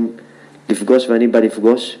שרק באים לפגוש, ואני בא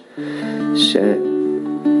לפגוש,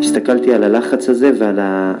 שהסתכלתי על הלחץ הזה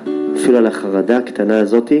אפילו על החרדה הקטנה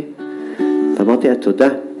הזאת, ואמרתי לה,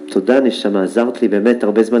 תודה נשמה, עזרת לי באמת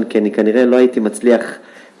הרבה זמן, כי אני כנראה לא הייתי מצליח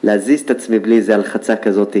להזיז את עצמי בלי איזה הלחצה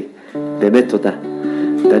כזאת. באמת תודה.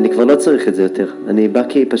 ואני כבר לא צריך את זה יותר. אני בא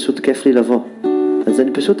כי פשוט כיף לי לבוא. אז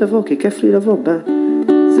אני פשוט אבוא, כי כיף לי לבוא.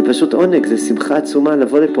 זה פשוט עונג, זה שמחה עצומה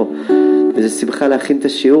לבוא לפה. וזה שמחה להכין את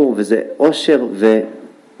השיעור, וזה אושר,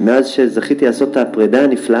 ומאז שזכיתי לעשות את הפרידה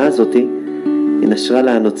הנפלאה הזאת, היא נשרה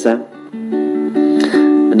לה הנוצה.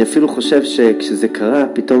 אני אפילו חושב שכשזה קרה,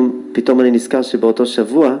 פתאום אני נזכר שבאותו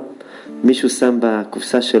שבוע, מישהו שם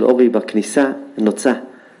בקופסה של אורי בכניסה, נוצה.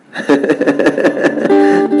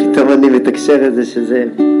 פתאום אני מתקשר את זה שזה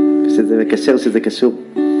מקשר, שזה קשור.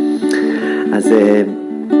 אז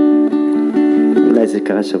אולי זה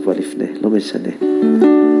קרה שבוע לפני, לא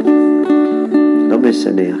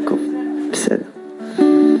משנה יעקב, בסדר.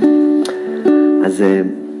 אז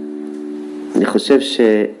אני חושב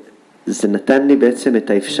שזה נתן לי בעצם את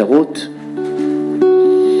האפשרות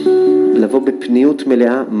לבוא בפניות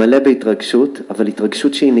מלאה, מלא בהתרגשות, אבל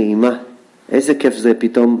התרגשות שהיא נעימה. איזה כיף זה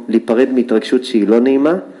פתאום להיפרד מהתרגשות שהיא לא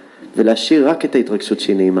נעימה, ולהשאיר רק את ההתרגשות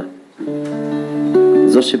שהיא נעימה.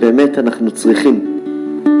 זו שבאמת אנחנו צריכים.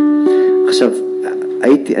 עכשיו,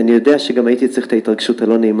 אני יודע שגם הייתי צריך את ההתרגשות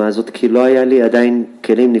הלא נעימה הזאת, כי לא היה לי עדיין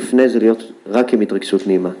כלים לפני זה להיות רק עם התרגשות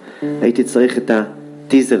נעימה. הייתי צריך את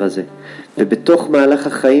הטיזר הזה. ובתוך מהלך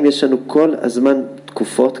החיים יש לנו כל הזמן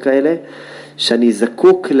תקופות כאלה, שאני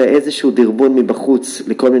זקוק לאיזשהו דרבון מבחוץ,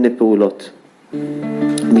 לכל מיני פעולות.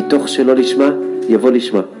 מתוך שלא לשמה, יבוא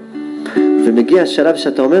לשמה. ומגיע השלב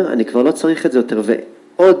שאתה אומר, אני כבר לא צריך את זה יותר,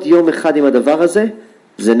 ועוד יום אחד עם הדבר הזה,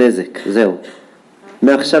 זה נזק, זהו.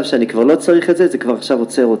 מעכשיו שאני כבר לא צריך את זה, זה כבר עכשיו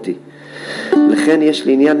עוצר אותי. לכן יש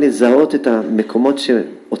לי עניין לזהות את המקומות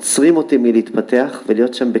שעוצרים אותי מלהתפתח,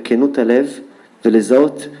 ולהיות שם בכנות הלב,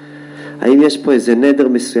 ולזהות האם יש פה איזה נדר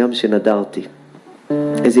מסוים שנדרתי.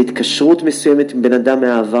 איזו התקשרות מסוימת עם בן אדם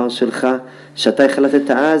מהעבר שלך, שאתה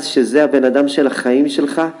החלטת אז שזה הבן אדם של החיים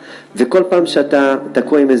שלך, וכל פעם שאתה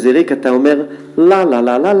תקוע עם איזה ריק, אתה אומר לה לה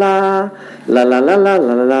לה לה לה לה לה לה לה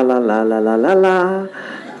לה לה לה לה לה לה לה לה,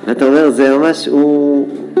 ואתה אומר זה ממש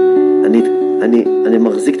אני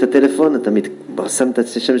מחזיק את הטלפון, אתה שם את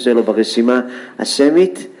השם שלו ברשימה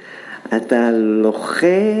השמית, אתה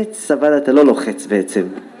לוחץ, אבל אתה לא לוחץ בעצם,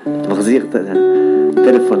 אתה מחזיר את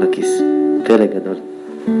הטלפון לכיס. פלא גדול,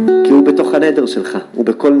 כי הוא בתוך הנדר שלך, הוא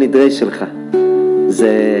בכל נדרי שלך.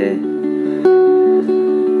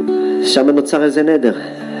 שם נוצר איזה נדר,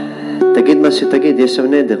 תגיד מה שתגיד, יש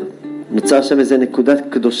שם נדר, נוצר שם איזה נקודת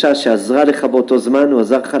קדושה שעזרה לך באותו זמן, הוא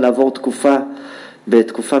עזר לך לעבור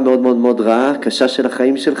בתקופה מאוד מאוד מאוד רעה, קשה של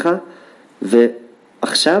החיים שלך,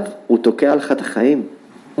 ועכשיו הוא תוקע לך את החיים.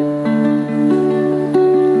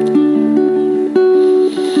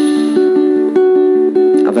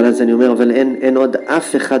 אבל אז אני אומר, אבל אין עוד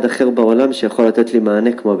אף אחד אחר בעולם שיכול לתת לי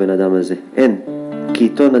מענה כמו הבן אדם הזה. אין, כי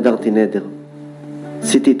איתו נדרתי נדר.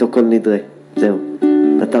 עשיתי איתו כל נדרה, זהו.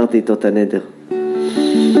 נתרתי איתו את הנדר.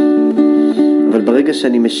 אבל ברגע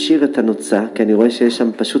שאני משאיר את הנוצה, כי אני רואה שיש שם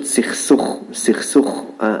פשוט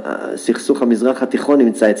סכסוך המזרח התיכון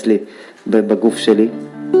נמצא אצלי בגוף שלי,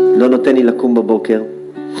 לא נותן לי לקום בבוקר.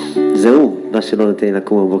 זהו מה שלא נותן לי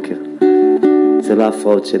לקום בבוקר. זה לא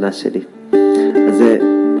הפרעות שינה שלי. אז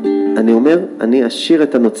אני אומר, אני אשאיר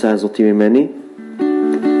את הנוצה הזאת ממני,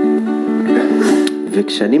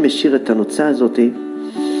 וכשאני משאיר את הנוצה הזאת,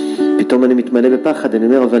 פתאום אני מתמלא בפחד, אני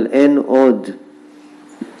אומר, אבל אין עוד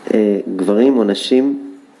גברים או נשים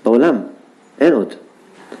בעולם, אין עוד.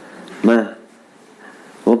 מה?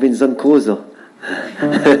 רובינזון קרוזו.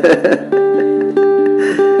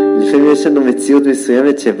 לפעמים יש לנו מציאות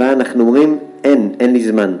מסוימת שבה אנחנו אומרים, אין לי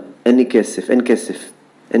זמן, אין לי כסף, אין כסף,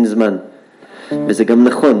 אין זמן. וזה גם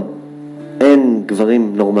נכון, אין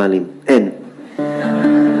גברים נורמליים, אין.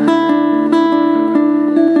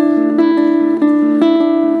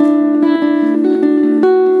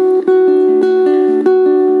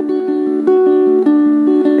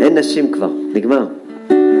 אין נשים כבר, נגמר.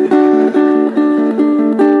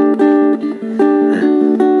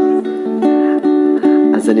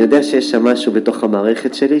 אז אני יודע שיש שם משהו בתוך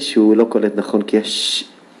המערכת שלי שהוא לא קולט נכון, כי יש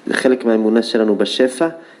חלק מהאמונה שלנו בשפע,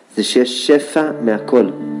 זה שיש שפע מהכל.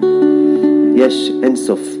 יש אין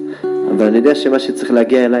סוף. אבל אני יודע שמה שצריך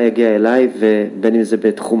להגיע אליי, יגיע אליי, ובין אם זה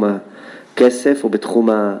בתחום הכסף, או בתחום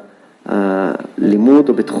הלימוד,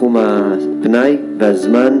 או בתחום הפנאי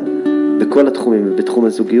והזמן, בכל התחומים, בתחום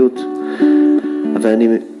הזוגיות.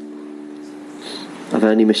 אבל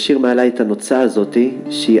אני משאיר מעלי את הנוצה הזאת,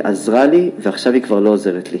 שהיא עזרה לי, ועכשיו היא כבר לא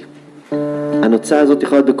עוזרת לי. הנוצה הזאת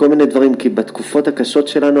יכולה להיות בכל מיני דברים, כי בתקופות הקשות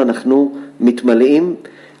שלנו אנחנו מתמלאים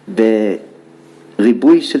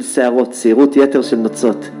בריבוי של שערות, שעירות יתר של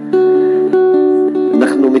נוצות.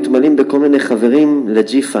 אנחנו מתמלאים בכל מיני חברים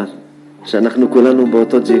לג'יפה, שאנחנו כולנו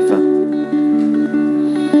באותו ג'יפה.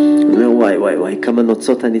 אני אומר, וואי, כמה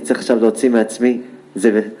נוצות אני צריך עכשיו להוציא מעצמי.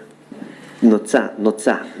 זה נוצה.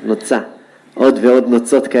 עוד ועוד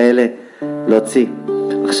נוצות כאלה להוציא.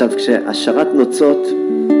 עכשיו, כשהשארת נוצות,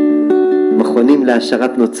 מכונים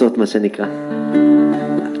להשארת נוצות, מה שנקרא.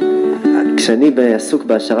 כשאני עסוק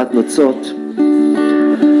בהשארת נוצות,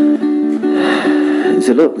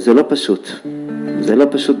 זה לא פשוט. זה לא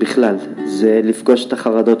פשוט בכלל. זה לפגוש את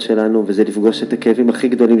החרדות שלנו, וזה לפגוש את הכאבים הכי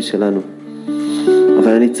גדולים שלנו.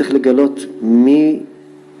 אבל אני צריך לגלות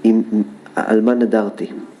על מה נדרתי,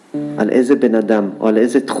 על איזה בן אדם, או על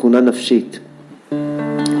איזה תכונה נפשית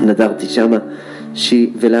נדרתי שמה,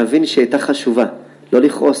 ולהבין שהיא הייתה חשובה, לא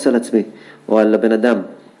לכעוס על עצמי, או על הבן אדם,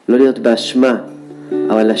 לא להיות באשמה,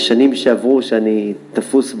 או על השנים שעברו שאני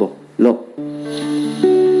תפוס בו, לא.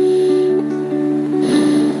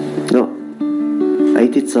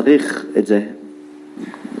 הייתי צריך את זה,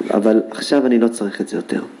 אבל עכשיו אני לא צריך את זה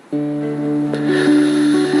יותר.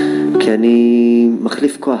 כי אני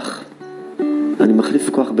מחליף כוח. אני מחליף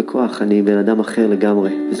כוח בכוח, אני בן אדם אחר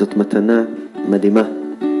לגמרי, וזאת מתנה מדהימה.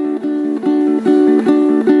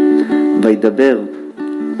 וידבר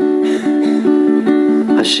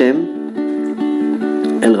השם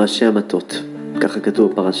אל ראשי המטות, ככה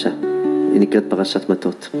כתוב בפרשה, היא נקראת פרשת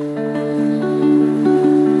מטות.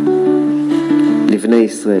 לבני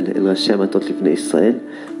ישראל, אל ראשי המטות לבני ישראל,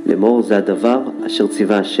 לאמור זה הדבר אשר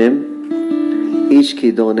ציווה השם, איש כי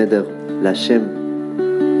ידור נדר להשם,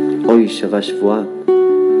 אוי שווה שבועה.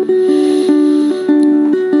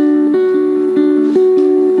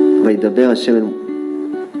 וידבר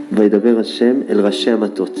השם אל ראשי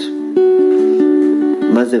המטות.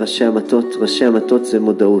 מה זה ראשי המטות? ראשי המטות זה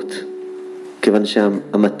מודעות, כיוון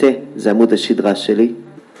שהמטה זה עמוד השדרה שלי,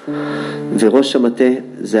 וראש המטה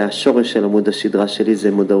זה השורש של עמוד השדרה שלי,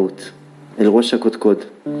 זה מודעות, אל ראש הקודקוד.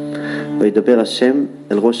 וידבר השם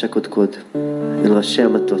אל ראש הקודקוד, אל ראשי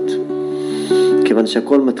המטות, כיוון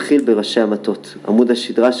שהכל מתחיל בראשי המטות. עמוד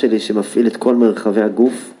השדרה שלי שמפעיל את כל מרחבי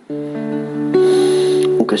הגוף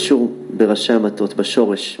הוא קשור בראשי המטות,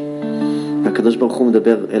 בשורש. והקדוש ברוך הוא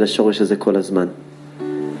מדבר אל השורש הזה כל הזמן.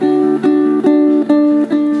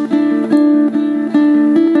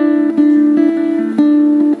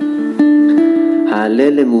 העלה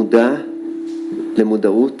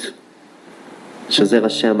למודעות, שזה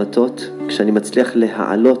ראשי המטות, כשאני מצליח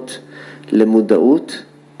להעלות למודעות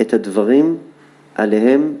את הדברים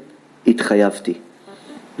עליהם התחייבתי.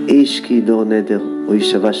 איש כי ידור נדר או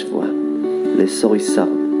ישבע שבועה, לאסור איסר.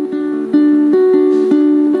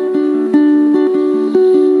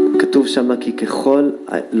 כתוב שם כי ככל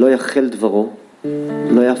לא יחל דברו,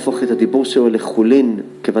 לא יהפוך את הדיבור שלו לחולין,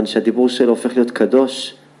 כיוון שהדיבור שלו הופך להיות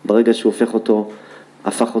קדוש ברגע שהוא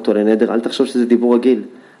הפך אותו לנדר. אל תחשוב שזה דיבור רגיל,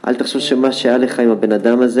 אל תחשוב שמה שהיה לך עם הבן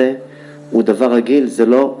אדם הזה הוא דבר רגיל, זה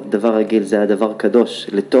לא דבר רגיל, זה הדבר קדוש,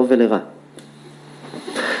 לטוב ולרע.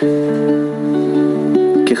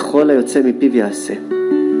 ככל היוצא מפיו יעשה.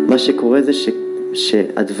 מה שקורה זה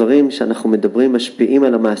שהדברים שאנחנו מדברים משפיעים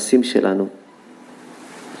על המעשים שלנו.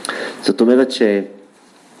 זאת אומרת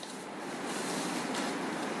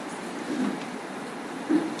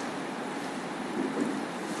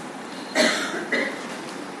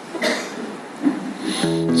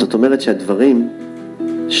זאת אומרת שהדברים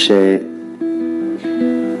שאליהם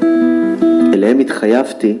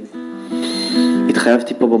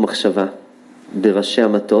התחייבתי פה במחשבה, בראשי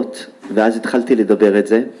המטות, ואז התחלתי לדבר את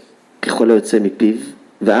זה, ככל היוצא מפיו,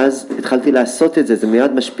 ואז התחלתי לעשות את זה, זה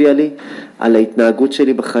מיד משפיע לי על ההתנהגות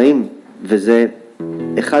שלי בחיים, וזה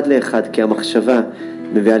אחד לאחד, כי המחשבה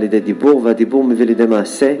מביאה לידי דיבור, והדיבור מביא לידי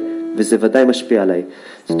מעשה, וזה ודאי משפיע עליי.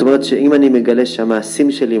 זאת אומרת שאם אני מגלה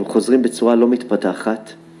שהמעשים שלי הם חוזרים בצורה לא מתפתחת,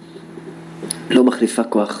 לא מחליפה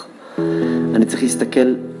כוח, אני צריך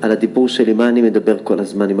להסתכל על הדיבור שלי, מה אני מדבר כל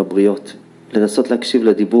הזמן עם הבריות, לנסות להקשיב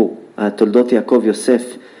לדיבור. התולדות יעקב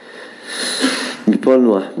יוסף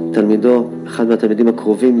מפולנוע, תלמידו, אחד מהתלמידים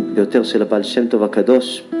הקרובים ביותר של הבעל שם טוב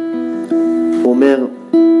הקדוש, הוא אומר,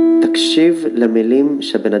 תקשיב למילים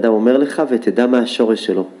שהבן אדם אומר לך ותדע מה השורש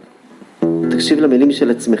שלו. תקשיב למילים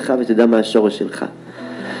של עצמך ותדע מה השורש שלך.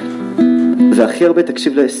 והכי הרבה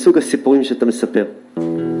תקשיב לסוג הסיפורים שאתה מספר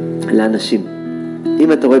לאנשים.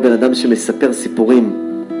 אם אתה רואה בן אדם שמספר סיפורים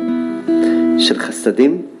של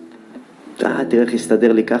חסדים, תראה איך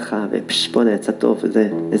יסתדר לי ככה, ופשפונה יצא טוב,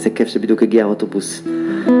 איזה כיף שבדיוק הגיע האוטובוס.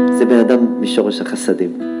 זה בן אדם משורש החסדים.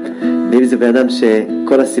 ואם זה בן אדם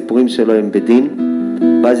שכל הסיפורים שלו הם בדין,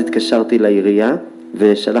 ואז התקשרתי לעירייה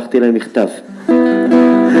ושלחתי להם מכתב.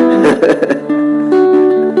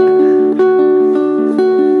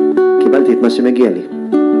 קיבלתי את מה שמגיע לי.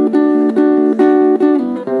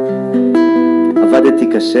 עבדתי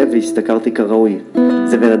קשה והסתכרתי כראוי.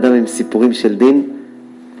 זה בן אדם עם סיפורים של דין,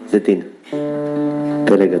 זה דין.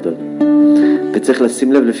 פלא גדול. וצריך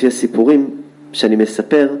לשים לב לפי הסיפורים שאני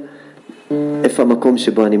מספר, איפה המקום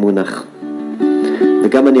שבו אני מונח.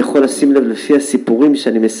 וגם אני יכול לשים לב לפי הסיפורים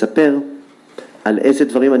שאני מספר, על איזה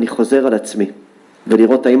דברים אני חוזר על עצמי.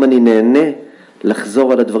 ולראות האם אני נהנה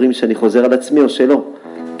לחזור על הדברים שאני חוזר על עצמי או שלא.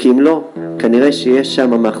 כי אם לא, כנראה שיש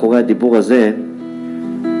שם מאחורי הדיבור הזה,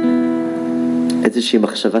 איזושהי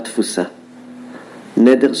מחשבה דפוסה.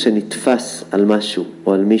 נדר שנתפס על משהו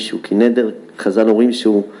או על מישהו, כי נדר, חז"ל אומרים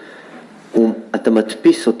אתה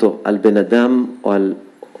מדפיס אותו על בן אדם או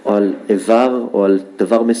על איבר או על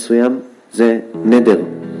דבר מסוים, זה נדר.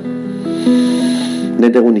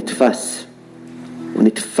 נדר הוא נתפס. הוא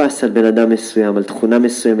נתפס על בן אדם מסוים, על תכונה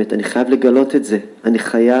מסוימת. אני חייב לגלות את זה. אני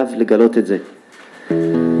חייב לגלות את זה.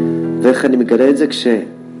 ואיך אני מגלה את זה?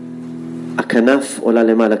 כשהכנף עולה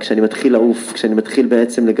למעלה, כשאני מתחיל לעוף, כשאני מתחיל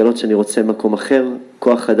בעצם לגלות שאני רוצה מקום אחר,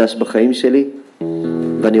 כוח חדש בחיים שלי,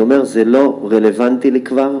 ואני אומר, זה לא רלוונטי לי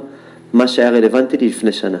כבר, מה שהיה רלוונטי לי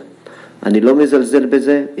לפני שנה. אני לא מזלזל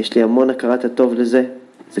בזה, יש לי המון הכרת הטוב לזה,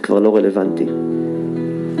 זה כבר לא רלוונטי.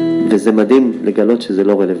 וזה מדהים לגלות שזה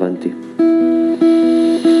לא רלוונטי.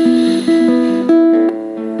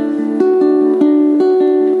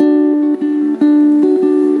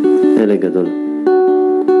 אלה גדול.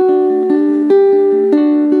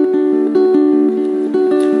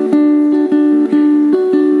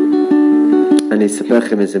 אני אספר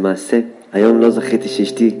לכם איזה מעשה. היום לא זכיתי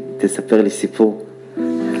שאשתי תספר לי סיפור.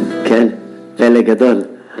 כן, פלא גדול.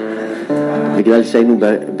 בגלל שהיינו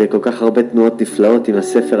בכל כך הרבה תנועות נפלאות עם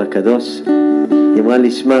הספר הקדוש, היא אמרה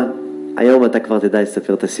לי, שמע, היום אתה כבר תדע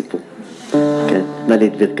לספר את הסיפור. כן, נא לי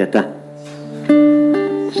את ברכתה.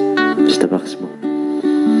 משתבח שמו.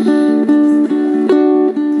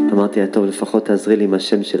 אמרתי, טוב, לפחות תעזרי לי עם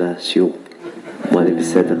השם של השיעור. אמרה לי,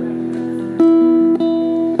 בסדר.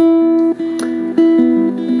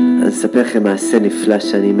 אז אספר לכם מעשה נפלא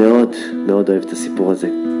שאני מאוד מאוד אוהב את הסיפור הזה.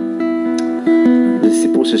 זה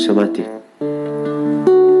סיפור ששמעתי.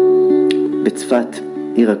 בצפת,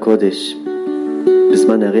 עיר הקודש,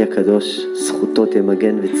 בזמן הארי הקדוש, זכותו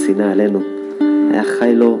תמגן וצינה עלינו, היה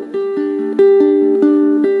חי לו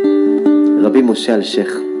רבי משה על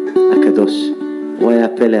שייך הקדוש. הוא היה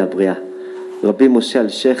פלא הבריאה. רבי משה על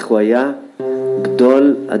שייך הוא היה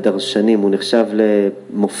גדול הדרשנים, הוא נחשב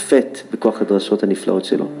למופת בכוח הדרשות הנפלאות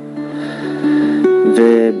שלו.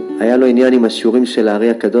 והיה לו עניין עם השיעורים של הארי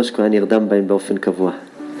הקדוש, כי הוא היה נרדם בהם באופן קבוע.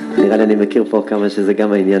 נראה לי אני מכיר פה כמה שזה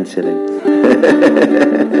גם העניין שלהם.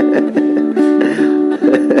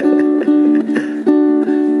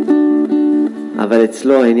 אבל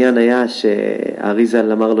אצלו העניין היה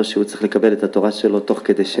שהאריזל אמר לו שהוא צריך לקבל את התורה שלו תוך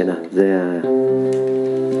כדי שינה. זה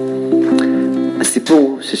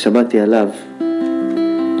הסיפור ששמעתי עליו,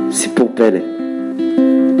 סיפור פלא.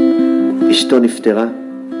 אשתו נפטרה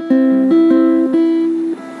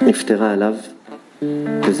עליו,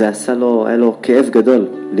 וזה היה לו כאב גדול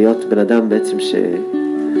להיות בן אדם בעצם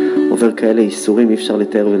שעובר כאלה איסורים, אי אפשר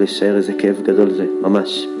לתאר ולשער איזה כאב גדול זה,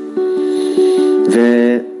 ממש.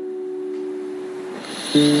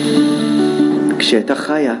 כשהייתה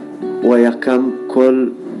חיה, הוא היה קם כל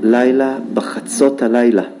לילה בחצות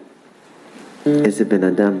הלילה, איזה בן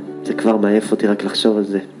אדם, זה כבר מעייף אותי רק לחשוב על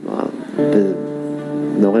זה,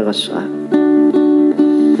 מעורר השראה.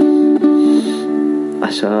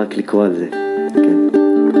 השראה רק לקרוא על זה, כן.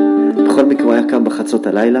 בכל מקרה הוא היה קם בחצות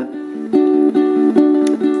הלילה,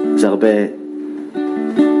 זה הרבה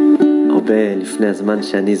לפני הזמן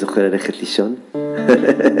שאני זוכה ללכת לישון.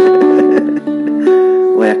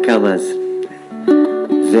 הוא היה קם אז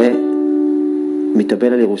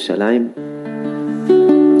ומתאבל על ירושלים,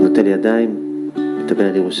 נוטל ידיים, מתאבל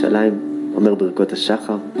על ירושלים, אומר ברכות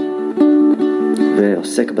השחר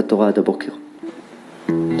ועוסק בתורה עד הבוקר.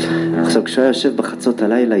 עכשיו כשהוא היה יושב בחצות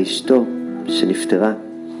הלילה, אשתו שנפטרה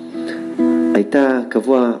הייתה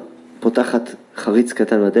קבוע פותחת חריץ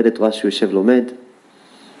קטן בדלת, רואה שהוא יושב לומד,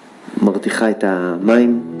 מרתיחה את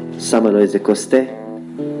המים, שמה לו איזה כוס תה,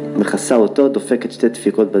 מכסה אותו, דופקת 2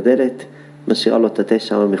 דפיקות בדלת, משאירה לו את התה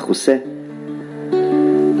שם מכוסה,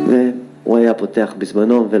 והוא היה פותח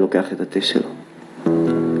בזמנו ולוקח את התה שלו.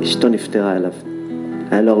 אשתו נפטרה עליו,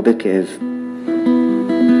 היה לו הרבה כאב,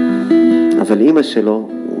 אבל אמא שלו,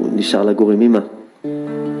 הוא נשאר לגור עם אמא.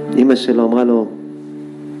 אמא שלו אמרה לו,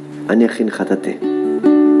 אני אכין לך את התה.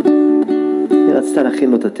 היא רצתה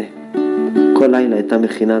להכין לו את התה. כל לילה הייתה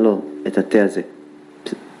מכינה לו את התה הזה,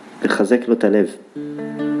 לחזק לו את הלב.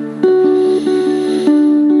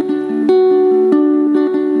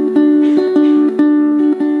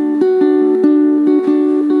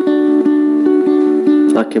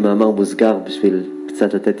 רק כמאמר מוסגר, בשביל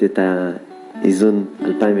קצת לתת את האיזון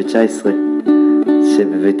 2019,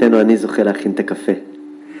 שבביתנו אני זוכה להכין את הקפה.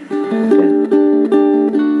 כן.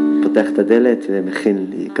 פותח את הדלת ומכין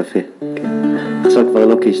לי קפה. כן. עכשיו כבר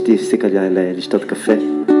לא, כי אשתי הפסיקה לשתות קפה,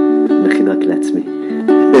 מכין רק לעצמי.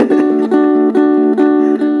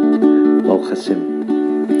 ברוך השם.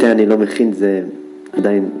 תה אני לא מכין, זה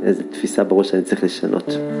עדיין איזו תפיסה בראש שאני צריך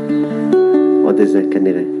לשנות. עוד איזה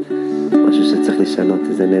כנראה משהו שצריך לשנות,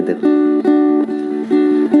 איזה נדר.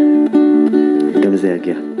 גם זה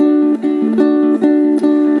יגיע.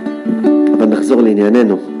 אבל נחזור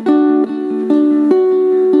לענייננו.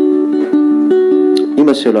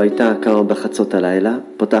 אמא שלו הייתה קמה בחצות הלילה,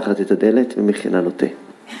 פותחת את הדלת ומכינה לו תה.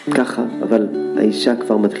 ככה, אבל האישה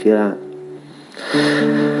כבר מתחילה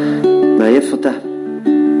מעייף אותה.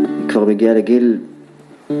 היא כבר מגיעה לגיל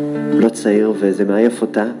לא צעיר וזה מעייף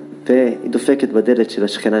אותה, והיא דופקת בדלת של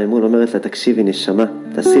השכנה ממול, אומרת לה, תקשיבי נשמה,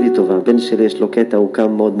 תעשי לי טובה, הבן שלי יש לו קטע, הוא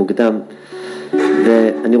קם מאוד מוקדם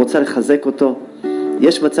ואני רוצה לחזק אותו.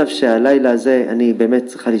 יש מצב שהלילה הזה אני באמת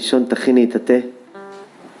צריכה לישון, תכיני את התה,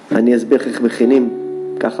 אני אסביר איך מכינים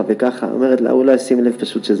ככה וככה. אומרת לה, הוא לא ישים לב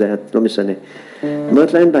פשוט שזה היה, לא משנה.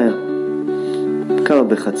 אומרת לה, אין בעיה. קמה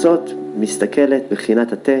בחצות, מסתכלת, מכינה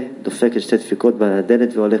את התה, דופקת 2 דפיקות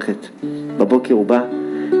בדלת והולכת. בבוקר הוא בא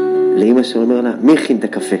לאמא שלו, אומר לה, מי הכין את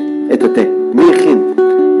הקפה, את התה? מי הכין?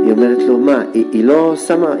 היא אומרת לו, מה, היא לא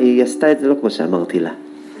שמה, היא עשתה את זה לא כמו שאמרתי לה.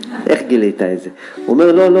 איך גילית את זה? הוא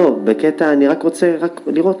אומר, לא, בקטע אני רק רוצה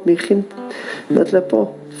לראות מי הכין. אומרת לה,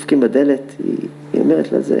 פה, דופקים בדלת, היא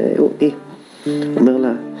אומרת לה, זה היא. אומר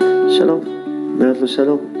לה, שלום. אומרת לו,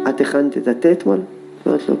 שלום, את הכנת את התה אתמול?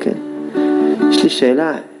 אומרת לו, כן. יש לי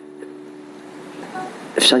שאלה,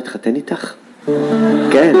 אפשר להתחתן איתך?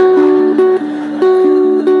 כן.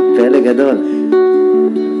 פלא גדול.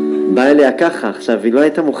 בא אליה ככה, עכשיו היא לא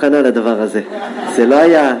הייתה מוכנה לדבר הזה. זה לא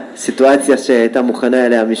היה סיטואציה שהייתה מוכנה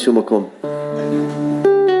אליה משום מקום.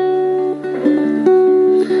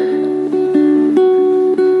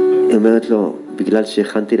 היא אומרת לו, בגלל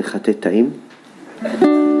שהכנתי לך תה טעים,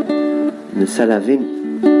 נסה להבין.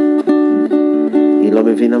 היא לא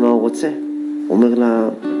מבינה מה הוא רוצה. הוא אומר לה,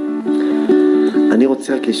 אני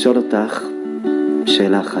רוצה רק לשאול אותך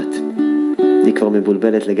שאלה אחת. היא כבר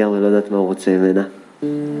מבולבלת לגמרי, לא יודעת מה הוא רוצה ממנה.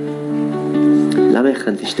 למה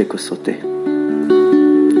הכנתי 2 כוסות תה?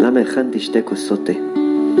 למה הכנתי 2 כוסות תה?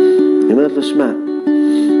 היא אומרת לו, שמע,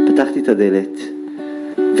 פתחתי את הדלת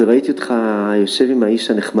וראיתי אותך יושב עם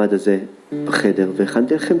האיש הנחמד הזה בחדר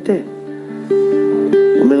והכנתי לכם תה.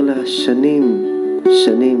 הוא אומר לה,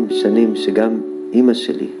 שנים שגם אמא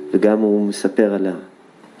שלי וגם הוא מספר על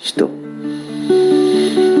אשתו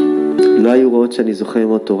לא היו רואות שאני זוכה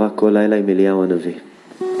ללמוד תורה כל לילה עם אליהו הנביא.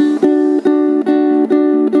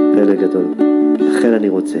 פלא גדול. לכן אני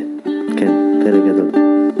רוצה. כן, פלא גדול.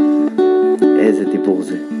 איזה דיבור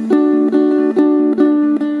זה.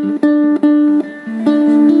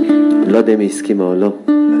 לא יודע אם היא הסכימה או לא,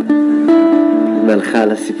 אם הלכה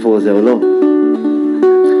על הסיפור הזה או לא,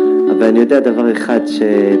 אבל אני יודע דבר אחד,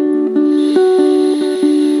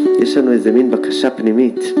 שיש לנו איזה מין בקשה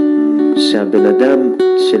פנימית שהבן אדם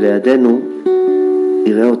שלידינו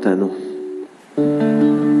יראה אותנו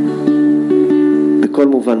בכל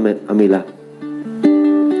מובן המילה.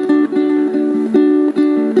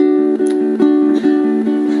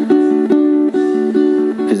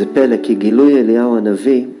 פלא, כי גילוי אליהו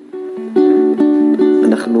הנביא,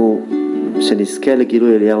 אנחנו, שנזכה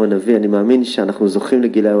לגילוי אליהו הנביא, אני מאמין שאנחנו זוכים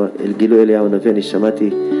לגילוי אליהו הנביא. אני שמעתי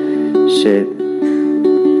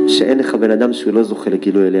שאין לך בן אדם שהוא לא זוכה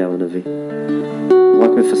לגילוי אליהו הנביא. הוא רק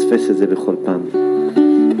מפספס את זה בכל פעם.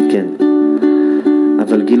 כן.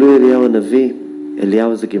 אבל גילוי אליהו הנביא,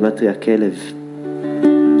 אליהו זה גימטריה כלב.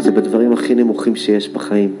 זה בדברים הכי נמוכים שיש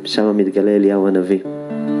בחיים. שם מתגלה אליהו הנביא.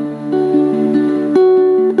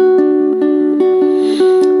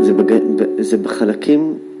 זה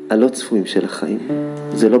בחלקים הלא צפויים של החיים.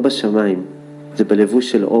 זה לא בשמיים. זה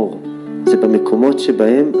בלבוש של אור. זה במקומות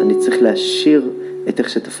שבהם אני צריך להשאיר את איך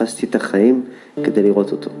שתפסתי את החיים כדי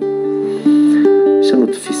לראות אותו. יש לנו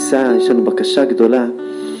תפיסה, יש לנו בקשה גדולה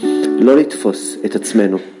לא לתפוס את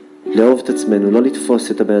עצמנו, לאהוב את עצמנו, לא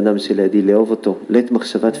לתפוס את הבן אדם שלידי, לאהוב אותו, לית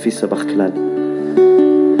מחשבה תפיסה בך כלל.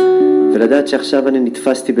 ולדעת שעכשיו אני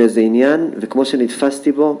נתפסתי באיזה עניין, וכמו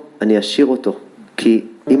שנתפסתי בו, אני אשאיר אותו. כי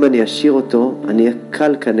אם אני אשאיר אותו, אני אהיה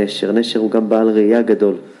קל כנשר. נשר הוא גם בעל ראייה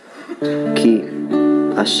גדול. כי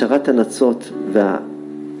השארת הנצות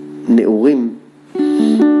והנעורים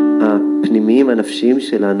הפנימיים הנפשיים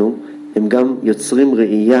שלנו, הם גם יוצרים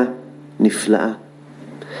ראייה נפלאה.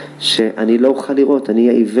 שאני לא אוכל לראות, אני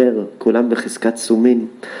אהיה עיוור, כולם בחזקת סומין,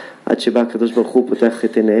 עד שבא הקדוש ברוך הוא פותח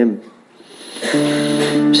את עיניהם.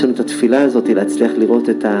 יש לנו את התפילה הזאת להצליח לראות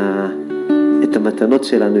את המתנות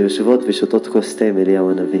שלנו יושבות ושותות כוס תה עם אליהו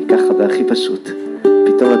הנביא, ככה בהכי פשוט.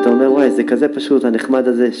 פתאום אתה אומר, וואי, זה כזה פשוט, הנחמד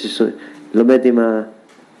הזה שלומד עם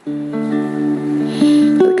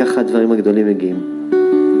ככה הדברים הגדולים מגיעים.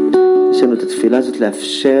 יש לנו את התפילה הזאת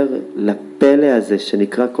לאפשר לפלא הזה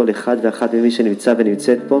שנקרא כל אחד ואחת ממי שנמצא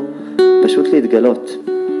ונמצאת פה, פשוט להתגלות.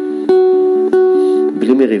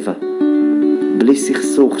 בלי מריבה, בלי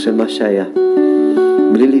סכסוך של מה שהיה,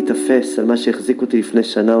 בלי להתאפס על מה שהחזיק אותי לפני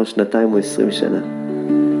שנה או שנתיים או 20 שנה.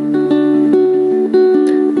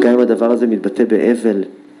 גם אם הדבר הזה מתבטא באבל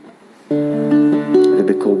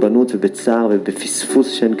ובקורבנות ובצער ובפספוס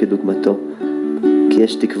שאין כדוגמתו, כי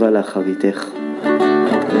יש תקווה לאחריתך.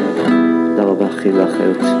 תודה רבה אחים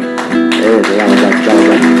ואחיות. תודה רבה, תודה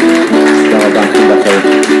רבה. תודה רבה אחים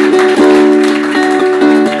ואחיות.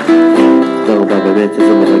 תודה רבה, באמת,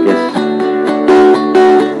 איזה מרגש.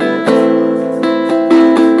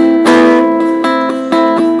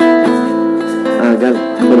 גל,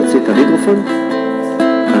 אתה יכול להוציא את המיקרופון?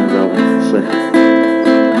 תודה רבה, סליחה.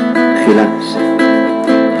 חילה.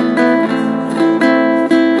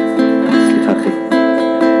 סליחה אחי.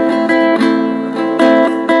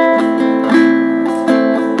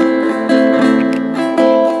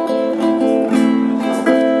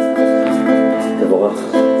 תבורך.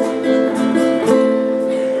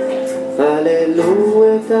 הללו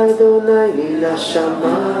את אדוני מן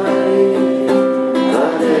השמיים,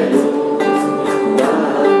 הללו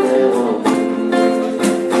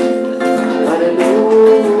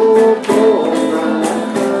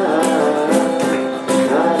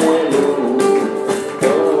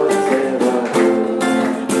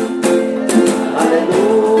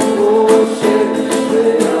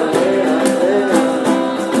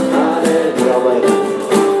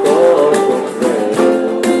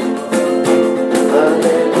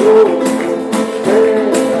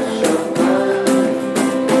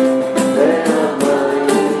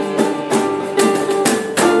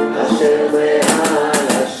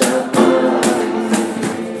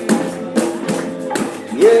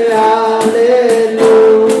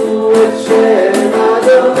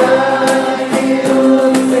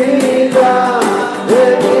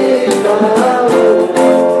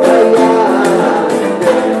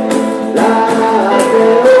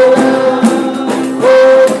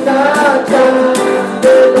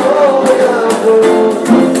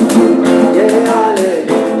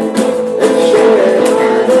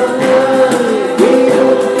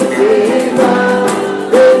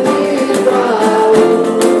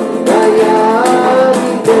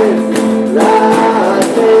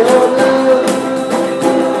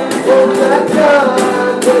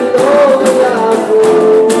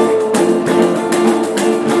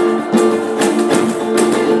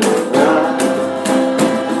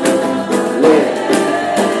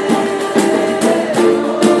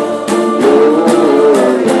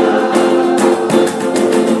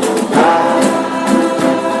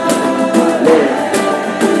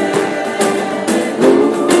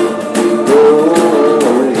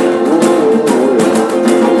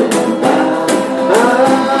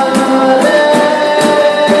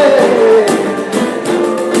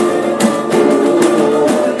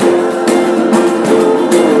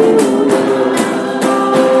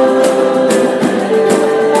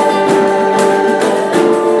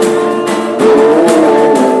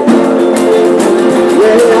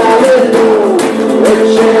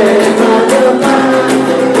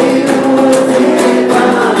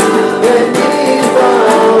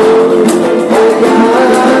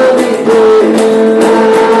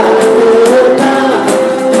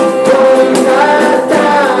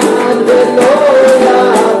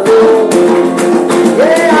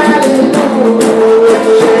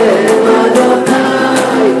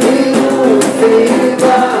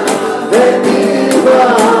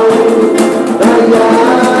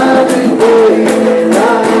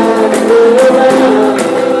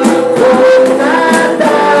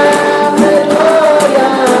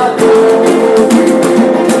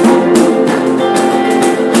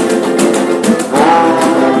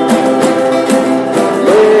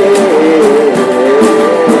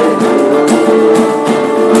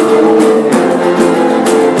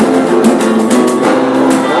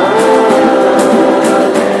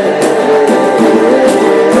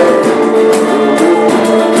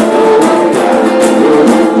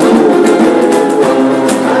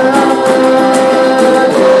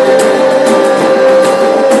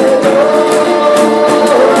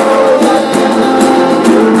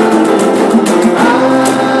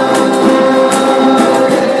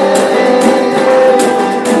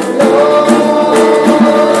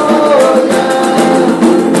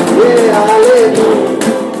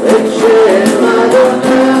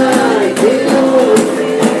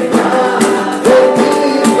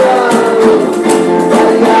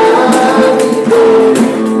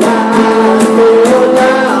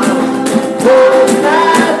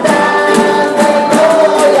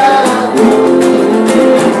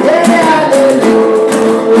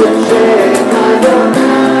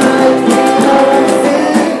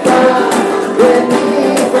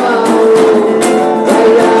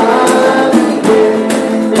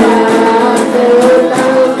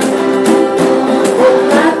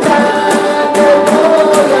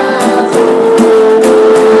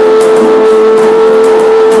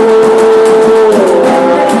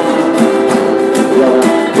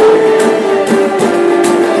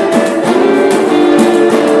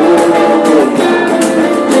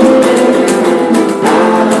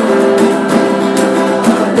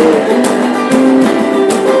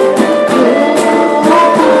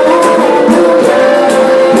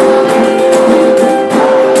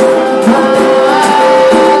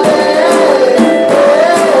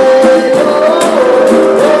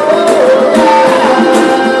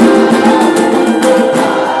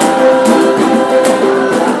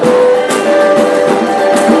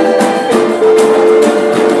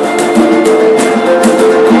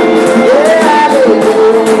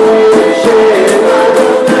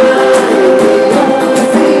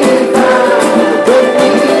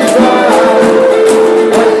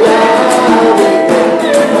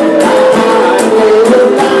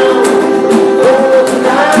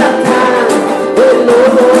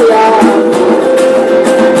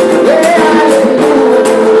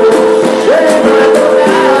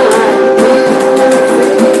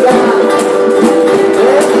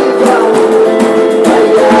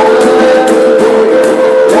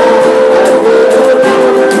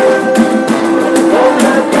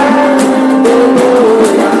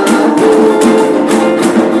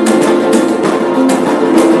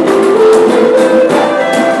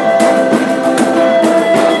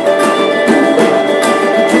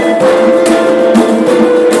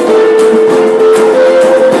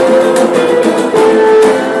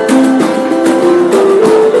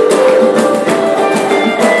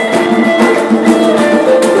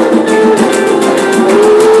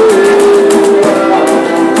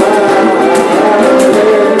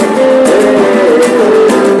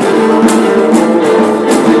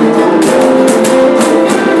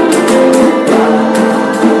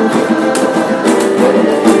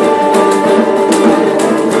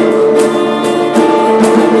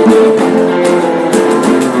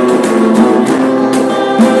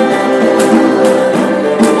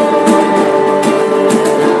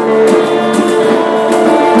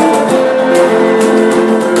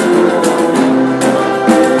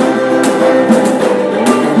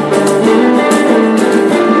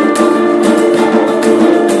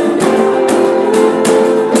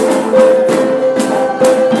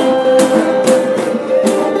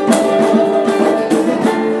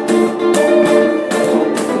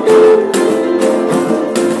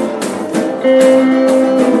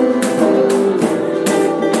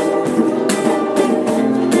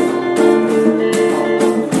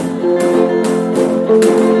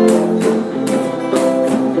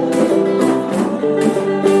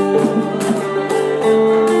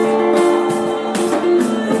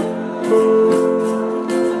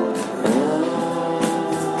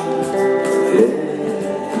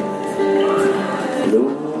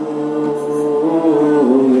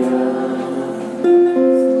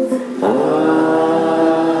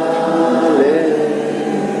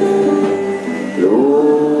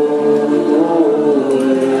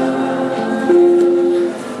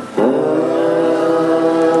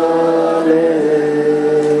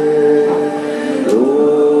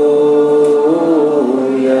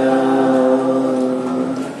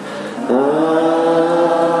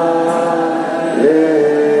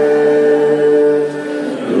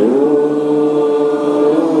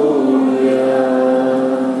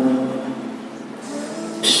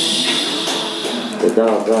תודה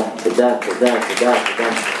רבה, תודה.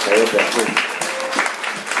 חיות ואחים.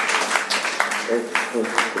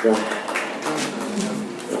 תודה.